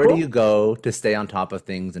 Oh, Where do cool. you go to stay on top of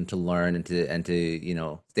things and to learn and to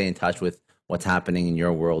stay in touch with what's happening in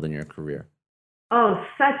your world and your career? Oh,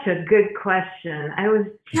 such a good question. I was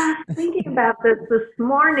just thinking about this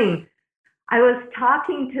morning. I was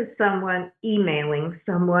talking to someone, emailing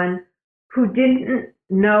someone who didn't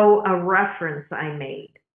know a reference I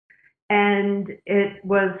made. and it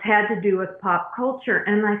was had to do with pop culture.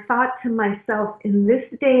 And I thought to myself, in this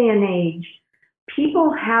day and age,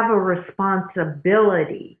 people have a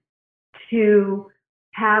responsibility to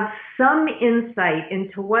have some insight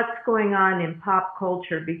into what's going on in pop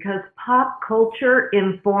culture, because pop culture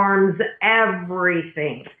informs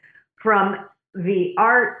everything from the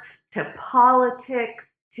arts to politics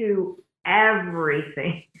to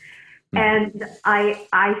everything. Mhm. And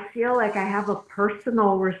I feel like I have a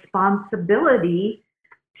personal responsibility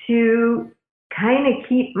to kind of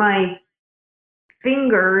keep my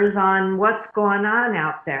fingers on what's going on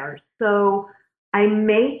out there. So I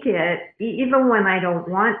make it, even when I don't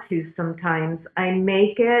want to sometimes, I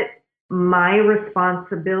make it my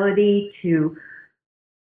responsibility to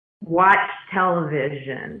watch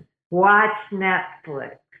television, watch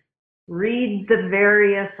Netflix, read the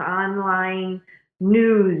various online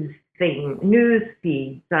news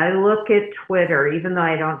feeds. I look at Twitter, even though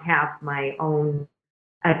I don't have my own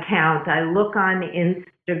account. I look on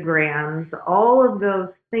Instagrams, all of those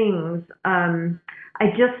things. I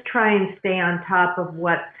just try and stay on top of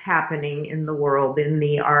what's happening in the world, in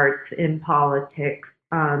the arts, in politics.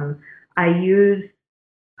 I use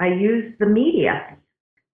I use the media,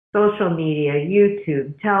 social media,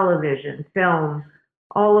 YouTube, television, film,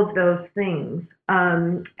 all of those things.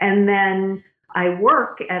 And then I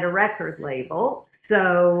work at a record label,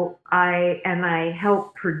 so I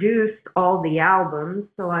help produce all the albums.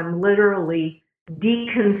 So I'm literally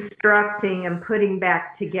deconstructing and putting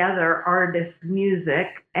back together artists' music.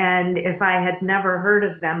 And if I had never heard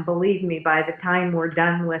of them, believe me, by the time we're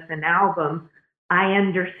done with an album, I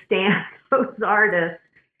understand those artists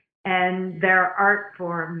and their art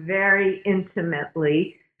form very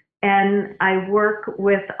intimately. And I work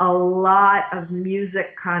with a lot of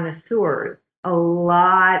music connoisseurs, a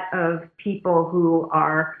lot of people who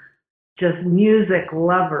are just music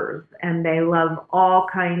lovers, and they love all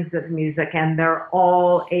kinds of music, and they're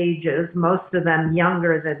all ages, most of them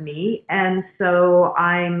younger than me. And so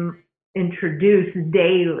I'm introduced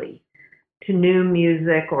daily to new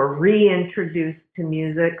music or reintroduced to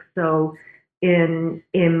music. So in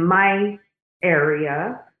my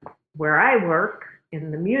area where I work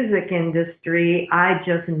in the music industry, I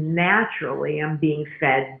just naturally am being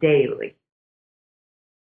fed daily.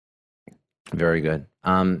 Very good.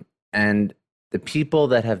 And the people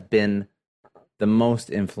that have been the most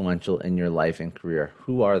influential in your life and career,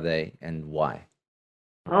 who are they and why?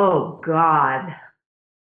 Oh God.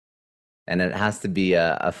 And it has to be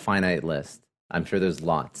a finite list. I'm sure there's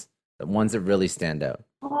lots, the ones that really stand out.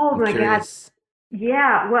 Oh I'm my God. curious.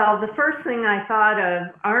 Yeah, well, the first thing I thought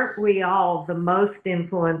of, aren't we all the most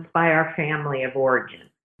influenced by our family of origin?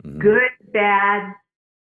 Mhm. Good, bad,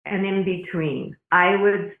 and in between. I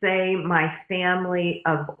would say my family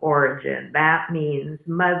of origin. That means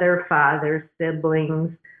mother, father,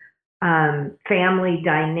 siblings, family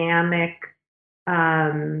dynamic,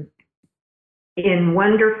 um, in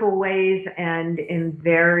wonderful ways and in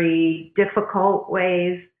very difficult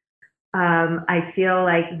ways. I feel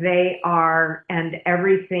like they are, and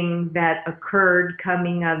everything that occurred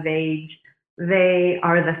coming of age, they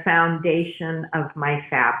are the foundation of my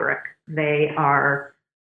fabric. They are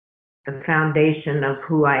the foundation of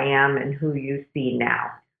who I am and who you see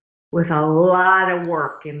now, with a lot of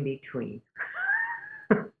work in between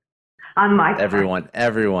on my part.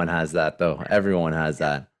 Everyone has that though. Everyone has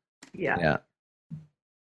that. Yeah, Yeah,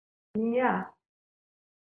 yeah,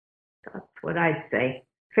 that's what I'd say.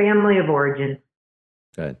 Family of origin.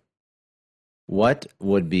 good. What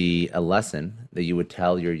would be a lesson that you would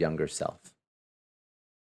tell your younger self?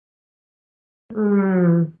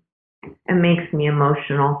 Mm, it makes me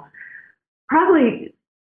emotional. Probably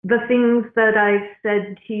the things that I've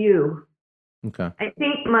said to you. Okay. I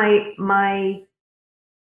think my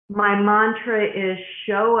mantra is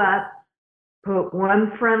show up, put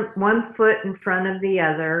one foot in front of the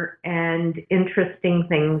other, and interesting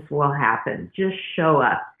things will happen. Just show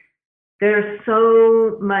up. There's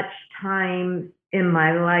so much time in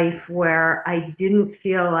my life where I didn't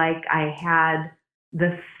feel like I had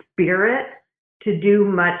the spirit to do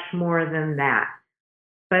much more than that.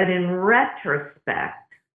 But in retrospect,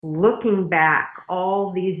 looking back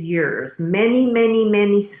all these years, many, many,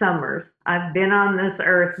 many summers, I've been on this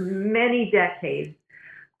earth many decades.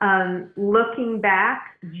 Looking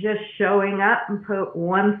back, just showing up and put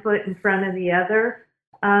one foot in front of the other,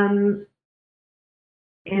 um,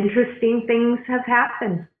 interesting things have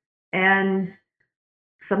happened. And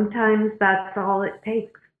sometimes that's all it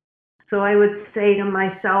takes. So I would say to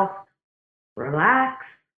myself, relax,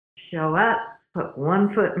 show up, put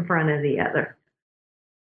one foot in front of the other.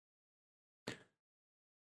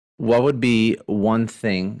 What would be one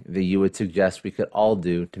thing that you would suggest we could all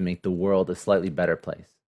do to make the world a slightly better place?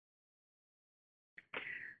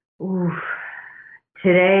 Ooh,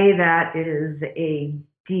 today, that is a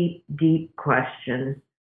deep, deep question.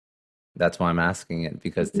 That's why I'm asking it,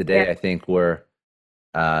 because Yeah, today I think we're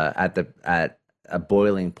at a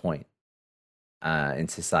boiling point in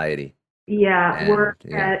society, yeah, we're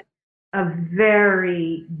and yeah, at a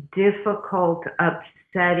very difficult,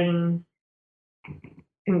 upsetting,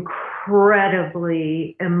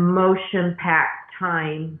 incredibly emotion-packed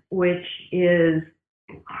time, which is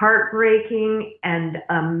heartbreaking and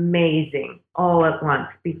amazing all at once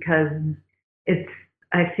because it's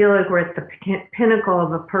I feel like we're at the pinnacle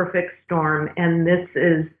of a perfect storm, and this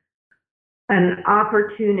is an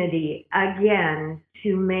opportunity again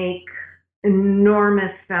to make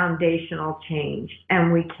enormous foundational change,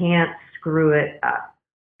 and we can't screw it up.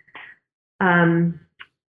 Um,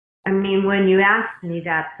 I mean, when you asked me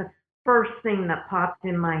that, the first thing that popped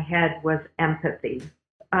in my head was empathy.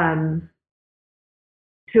 Um,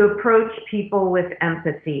 to approach people with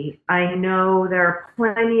empathy. I know there are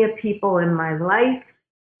plenty of people in my life,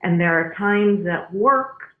 and there are times at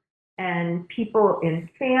work and people in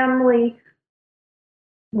family,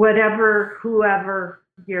 whatever, whoever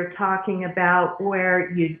you're talking about, where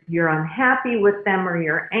you're unhappy with them, or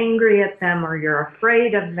you're angry at them, or you're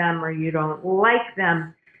afraid of them, or you don't like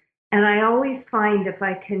them. And I always find if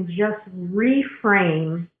I can just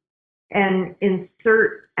reframe and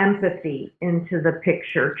insert empathy into the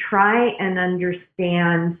picture, try and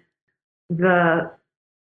understand the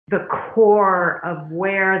the core of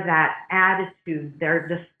where that attitude they're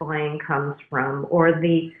displaying comes from, or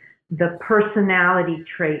the personality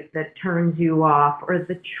trait that turns you off, or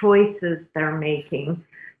the choices they're making.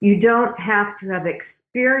 You don't have to have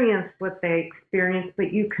experienced what they experience,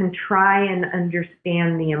 but you can try and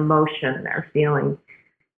understand the emotion they're feeling.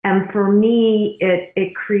 And for me,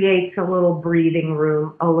 it creates a little breathing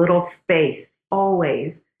room, a little space,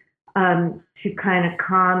 always, to kind of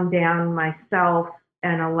calm down myself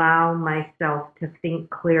and allow myself to think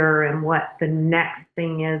clearer and what the next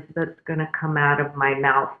thing is that's going to come out of my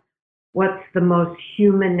mouth. What's the most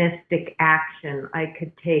humanistic action I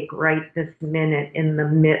could take right this minute in the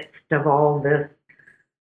midst of all this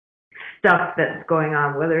stuff that's going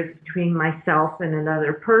on, whether it's between myself and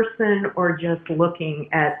another person or just looking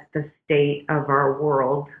at the state of our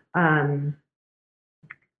world.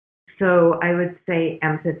 So I would say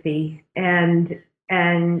empathy and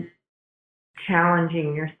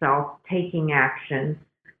challenging yourself, taking action,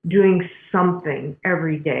 doing something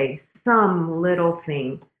every day, some little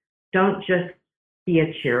thing. Don't just be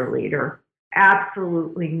a cheerleader.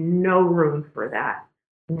 Absolutely no room for that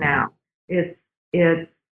hmm now. It's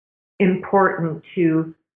important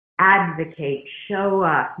to advocate, show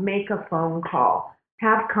up, make a phone call,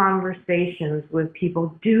 have conversations with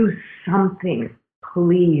people, do something.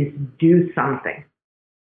 Please do something.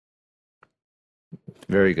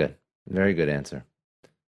 very good, very good answer.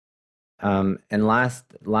 And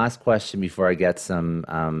last question before I get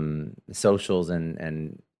some socials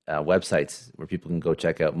and websites where people can go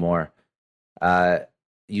check out more. Uh,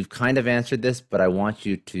 you've kind of answered this, but I want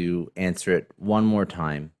you to answer it one more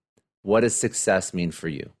time. What does success mean for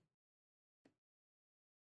you?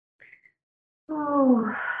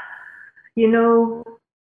 Oh, you know,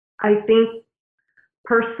 I think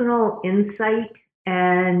personal insight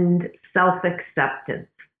and self acceptance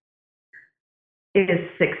is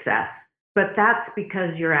success. But that's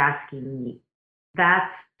because you're asking me.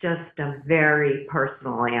 That's just a very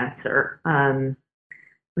personal answer.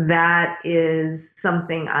 That is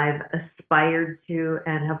something I've aspired to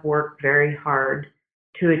and have worked very hard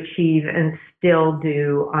to achieve and still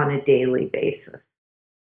do on a daily basis.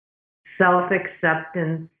 Self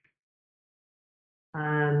acceptance.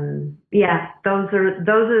 Yeah, those are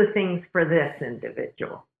the things for this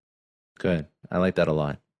individual. Good. I like that a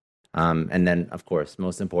lot. And then, of course,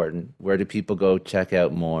 most important, where do people go check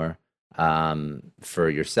out more for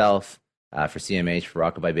yourself, for CMH, for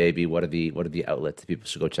Rockabye Baby? What are the outlets that people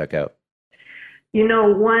should go check out? You know,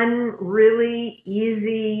 one really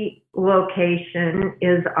easy location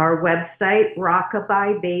is our website,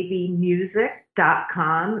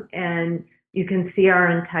 rockabyebabymusic.com, and you can see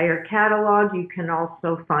our entire catalog. You can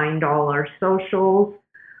also find all our socials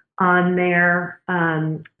on there.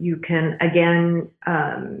 You can, again,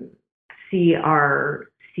 see our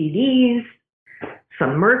CDs,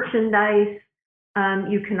 some merchandise.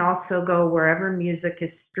 You can also go wherever music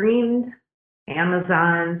is streamed,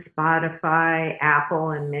 Amazon, Spotify,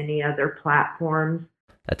 Apple, and many other platforms.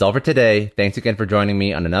 That's all for today. Thanks again for joining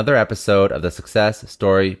me on another episode of the Success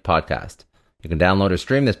Story Podcast. You can download or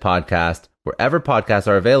stream this podcast wherever podcasts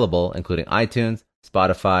are available, including iTunes,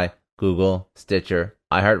 Spotify, Google, Stitcher,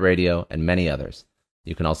 iHeartRadio, and many others.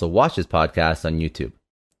 You can also watch this podcast on YouTube.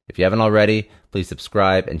 If you haven't already, please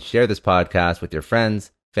subscribe and share this podcast with your friends,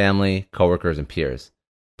 family, coworkers, and peers.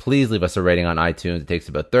 Please leave us a rating on iTunes. It takes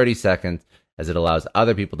about 30 seconds as it allows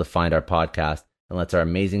other people to find our podcast and lets our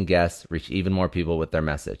amazing guests reach even more people with their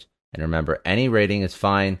message. And remember, any rating is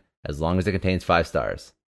fine as long as it contains 5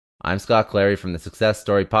 stars. I'm Scott Clary from the Success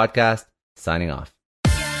Story Podcast, signing off.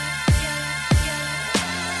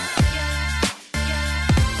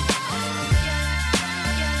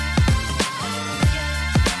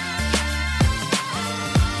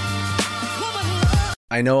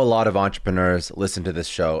 I know a lot of entrepreneurs listen to this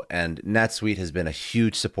show, and NetSuite has been a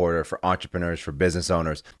huge supporter for entrepreneurs, for business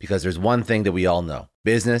owners, because there's one thing that we all know.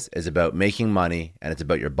 Business is about making money, and it's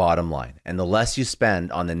about your bottom line. And the less you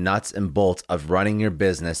spend on the nuts and bolts of running your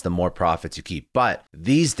business, the more profits you keep. But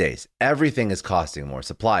these days, everything is costing more.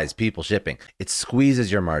 Supplies, people, shipping. It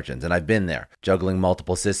squeezes your margins, and I've been there, juggling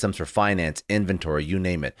multiple systems for finance, inventory, you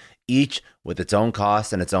name it, each with its own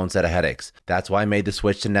costs and its own set of headaches. That's why I made the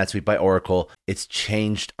switch to NetSuite by Oracle. It's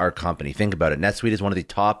changed our company. Think about it. NetSuite is one of the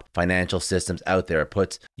top financial systems out there. It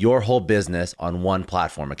puts your whole business on one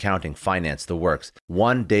platform: accounting, finance, the works.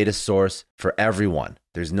 One data source for everyone.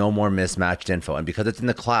 There's no more mismatched info. And because it's in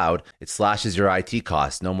the cloud, it slashes your IT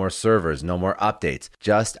costs. No more servers, no more updates.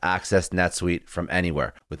 Just access NetSuite from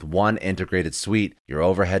anywhere. With one integrated suite, your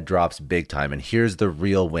overhead drops big time. And here's the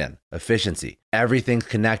real win: efficiency. Everything's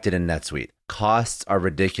connected in NetSuite. Costs are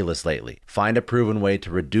ridiculous lately. Find a proven way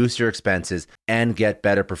to reduce your expenses and get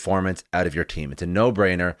better performance out of your team. It's a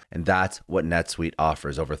no-brainer, and that's what NetSuite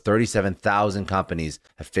offers. Over 37,000 companies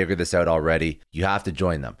have figured this out already. You have to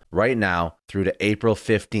join them. Right now, through to April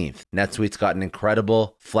 15th, NetSuite's got an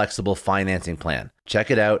incredible, flexible financing plan.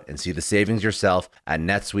 Check it out and see the savings yourself at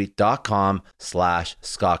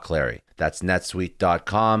netsuite.com/Scott Clary. That's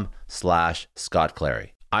netsuite.com/Scott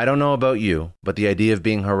Clary. I don't know about you, but the idea of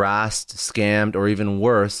being harassed, scammed, or even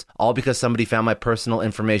worse, all because somebody found my personal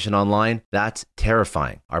information online, that's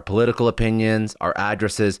terrifying. Our political opinions, our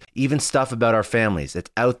addresses, even stuff about our families,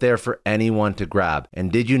 it's out there for anyone to grab. And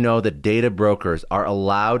did you know that data brokers are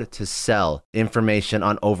allowed to sell information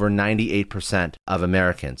on over 98% of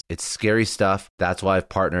Americans? It's scary stuff. That's why I've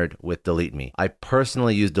partnered with Delete Me. I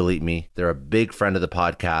personally use Delete Me. They're a big friend of the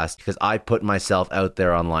podcast because I put myself out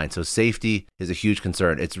there online. So safety is a huge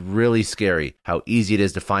concern. It's really scary how easy it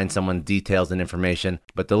is to find someone's details and information,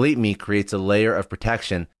 but Delete Me creates a layer of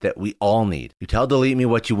protection that we all need. You tell Delete Me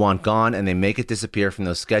what you want gone, and they make it disappear from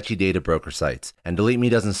those sketchy data broker sites. And Delete Me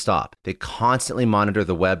doesn't stop. They constantly monitor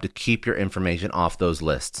the web to keep your information off those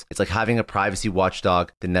lists. It's like having a privacy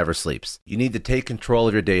watchdog that never sleeps. You need to take control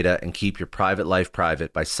of your data and keep your private life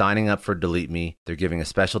private by signing up for Delete Me. They're giving a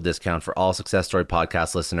special discount for all Success Story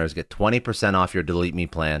podcast listeners. Get 20% off your Delete Me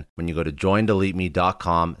plan when you go to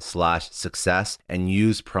joindeleteme.com/success and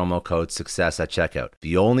use promo code success at checkout.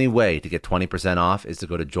 The only way to get 20% off is to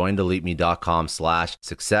go to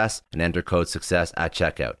joindeleteme.com/success and enter code success at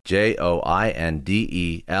checkout.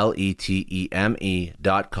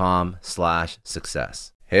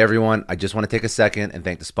 joindeleteme.com/success. Hey everyone, I just want to take a second and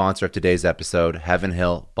thank the sponsor of today's episode, Heaven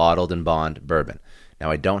Hill Bottled and Bond Bourbon.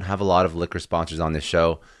 Now, I don't have a lot of liquor sponsors on this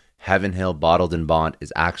show. Heaven Hill Bottled and Bond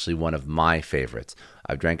is actually one of my favorites.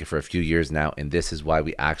 I've drank it for a few years now, and this is why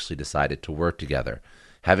we actually decided to work together.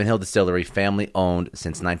 Heaven Hill Distillery, family owned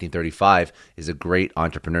since 1935, is a great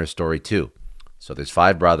entrepreneur story too. So there's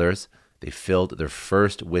 5 brothers. They filled their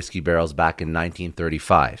first whiskey barrels back in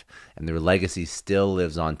 1935, and their legacy still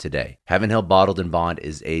lives on today. Heaven Hill Bottled and Bond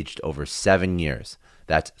is aged over 7 years.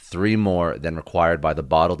 That's 3 more than required by the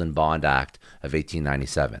Bottled and Bond Act of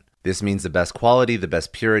 1897. This means the best quality, the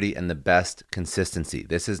best purity, and the best consistency.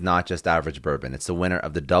 This is not just average bourbon. It's the winner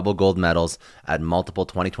of the double gold medals at multiple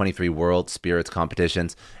 2023 World Spirits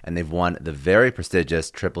competitions, and they've won the very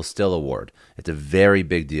prestigious Triple Still Award. It's a very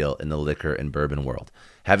big deal in the liquor and bourbon world.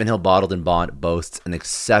 Heaven Hill Bottled and Bond boasts an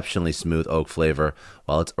exceptionally smooth oak flavor,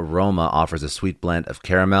 while its aroma offers a sweet blend of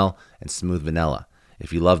caramel and smooth vanilla.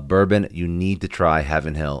 If you love bourbon, you need to try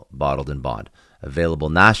Heaven Hill Bottled and Bond. Available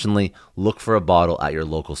nationally, look for a bottle at your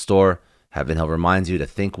local store. Heaven Hill reminds you to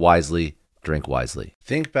think wisely, drink wisely.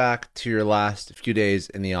 Think back to your last few days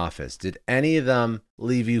in the office. Did any of them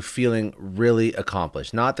leave you feeling really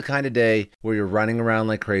accomplished? Not the kind of day where you're running around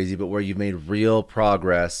like crazy, but where you've made real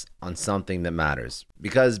progress on something that matters.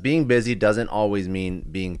 Because being busy doesn't always mean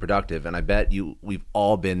being productive, and I bet we've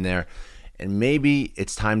all been there. And maybe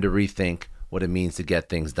it's time to rethink what it means to get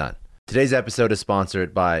things done. Today's episode is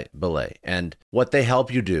sponsored by Belay, and what they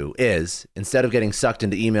help you do is, instead of getting sucked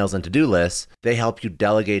into emails and to-do lists, they help you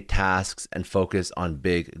delegate tasks and focus on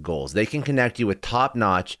big goals. They can connect you with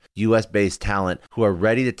top-notch US-based talent who are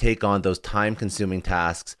ready to take on those time-consuming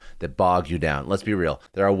tasks that bog you down. Let's be real.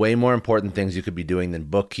 There are way more important things you could be doing than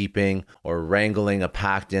bookkeeping or wrangling a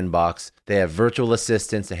packed inbox. They have virtual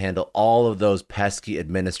assistants to handle all of those pesky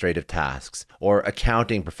administrative tasks, or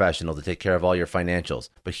accounting professionals to take care of all your financials.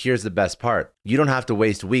 But here's the best part. You don't have to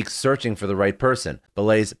waste weeks searching for the right person.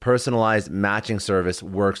 Belay's personalized matching service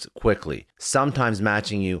works quickly, sometimes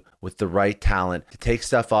matching you with the right talent to take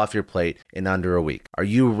stuff off your plate in under a week. Are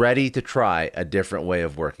you ready to try a different way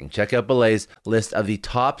of working? Check out Belay's list of the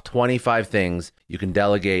top 25 things you can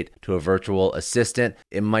delegate to a virtual assistant.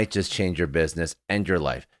 It might just change your business and your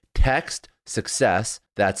life. Text SUCCESS,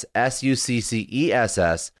 that's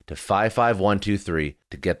SUCCESS, to 55123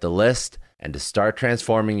 to get the list and to start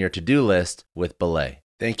transforming your to-do list with Belay.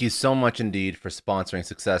 Thank you so much, Indeed, for sponsoring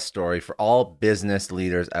Success Story. For all business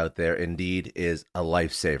leaders out there, Indeed is a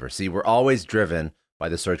lifesaver. See, we're always driven by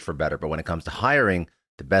the search for better, but when it comes to hiring,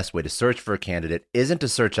 the best way to search for a candidate isn't to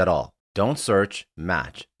search at all. Don't search,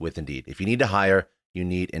 match with Indeed. If you need to hire, you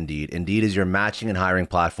need Indeed. Indeed is your matching and hiring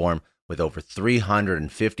platform with over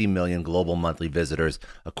 350 million global monthly visitors,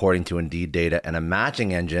 according to Indeed data, and a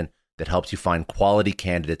matching engine that helps you find quality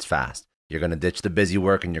candidates fast. You're going to ditch the busy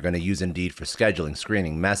work and you're going to use Indeed for scheduling,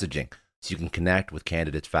 screening, messaging, so you can connect with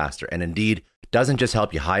candidates faster. And Indeed doesn't just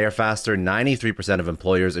help you hire faster. 93% of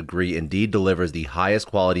employers agree Indeed delivers the highest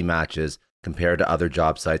quality matches compared to other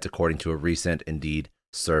job sites, according to a recent Indeed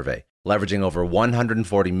survey. Leveraging over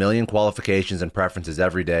 140 million qualifications and preferences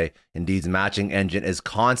every day, Indeed's matching engine is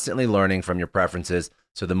constantly learning from your preferences,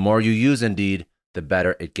 so the more you use Indeed, the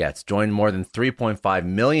better it gets. Join more than 3.5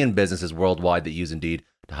 million businesses worldwide that use Indeed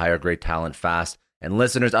to hire great talent fast. And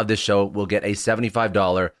listeners of this show will get a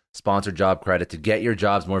 $75 sponsored job credit to get your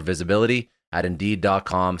jobs more visibility at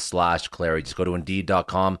Indeed.com/Clary. Just go to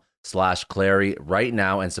Indeed.com/Clary right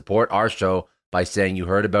now and support our show by saying you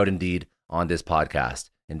heard about Indeed on this podcast.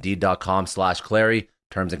 Indeed.com/Clary.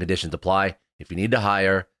 Terms and conditions apply. If you need to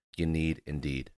hire, you need Indeed.